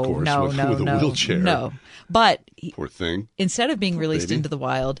wild, of course, with a wheelchair. No, but poor thing. Instead of being released into the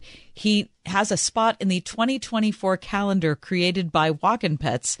wild, he has a spot in the 2024 calendar created by Walkin'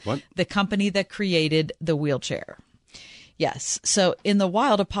 Pets, the company that created the wheelchair. Yes. So in the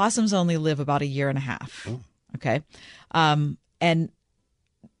wild, opossums only live about a year and a half. Oh. Okay. And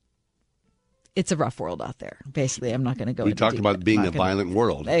it's a rough world out there. Basically, I'm not going to go We into talked detail. about being a violent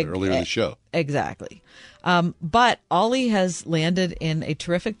world earlier in the show. Exactly. But Ollie has landed in a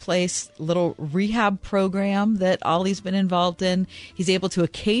terrific place, little rehab program that Ollie's been involved in. He's able to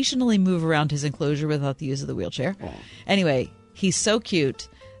occasionally move around his enclosure without the use of the wheelchair. Anyway, he's so cute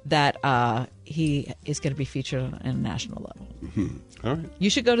that he is going to be featured on a national level. Mm-hmm. All right. You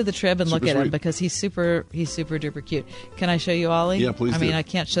should go to the Trib and look at him because he's super duper cute. Can I show you Ollie? Yeah, please I do. mean, I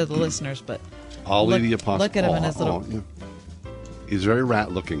can't show the listeners, but Ollie the Apostle. Look at him in his little... yeah. He's very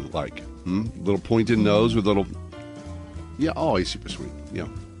rat-looking, like. Little pointed nose with little... Yeah, he's super sweet. Yeah.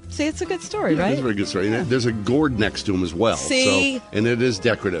 See, it's a good story, right? It's a very good story. And there's a gourd next to him as well. See? So, and it is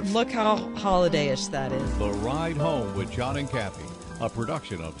decorative. Look how holiday-ish that is. The Ride Home with John and Kathy, a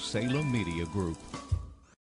production of Salem Media Group.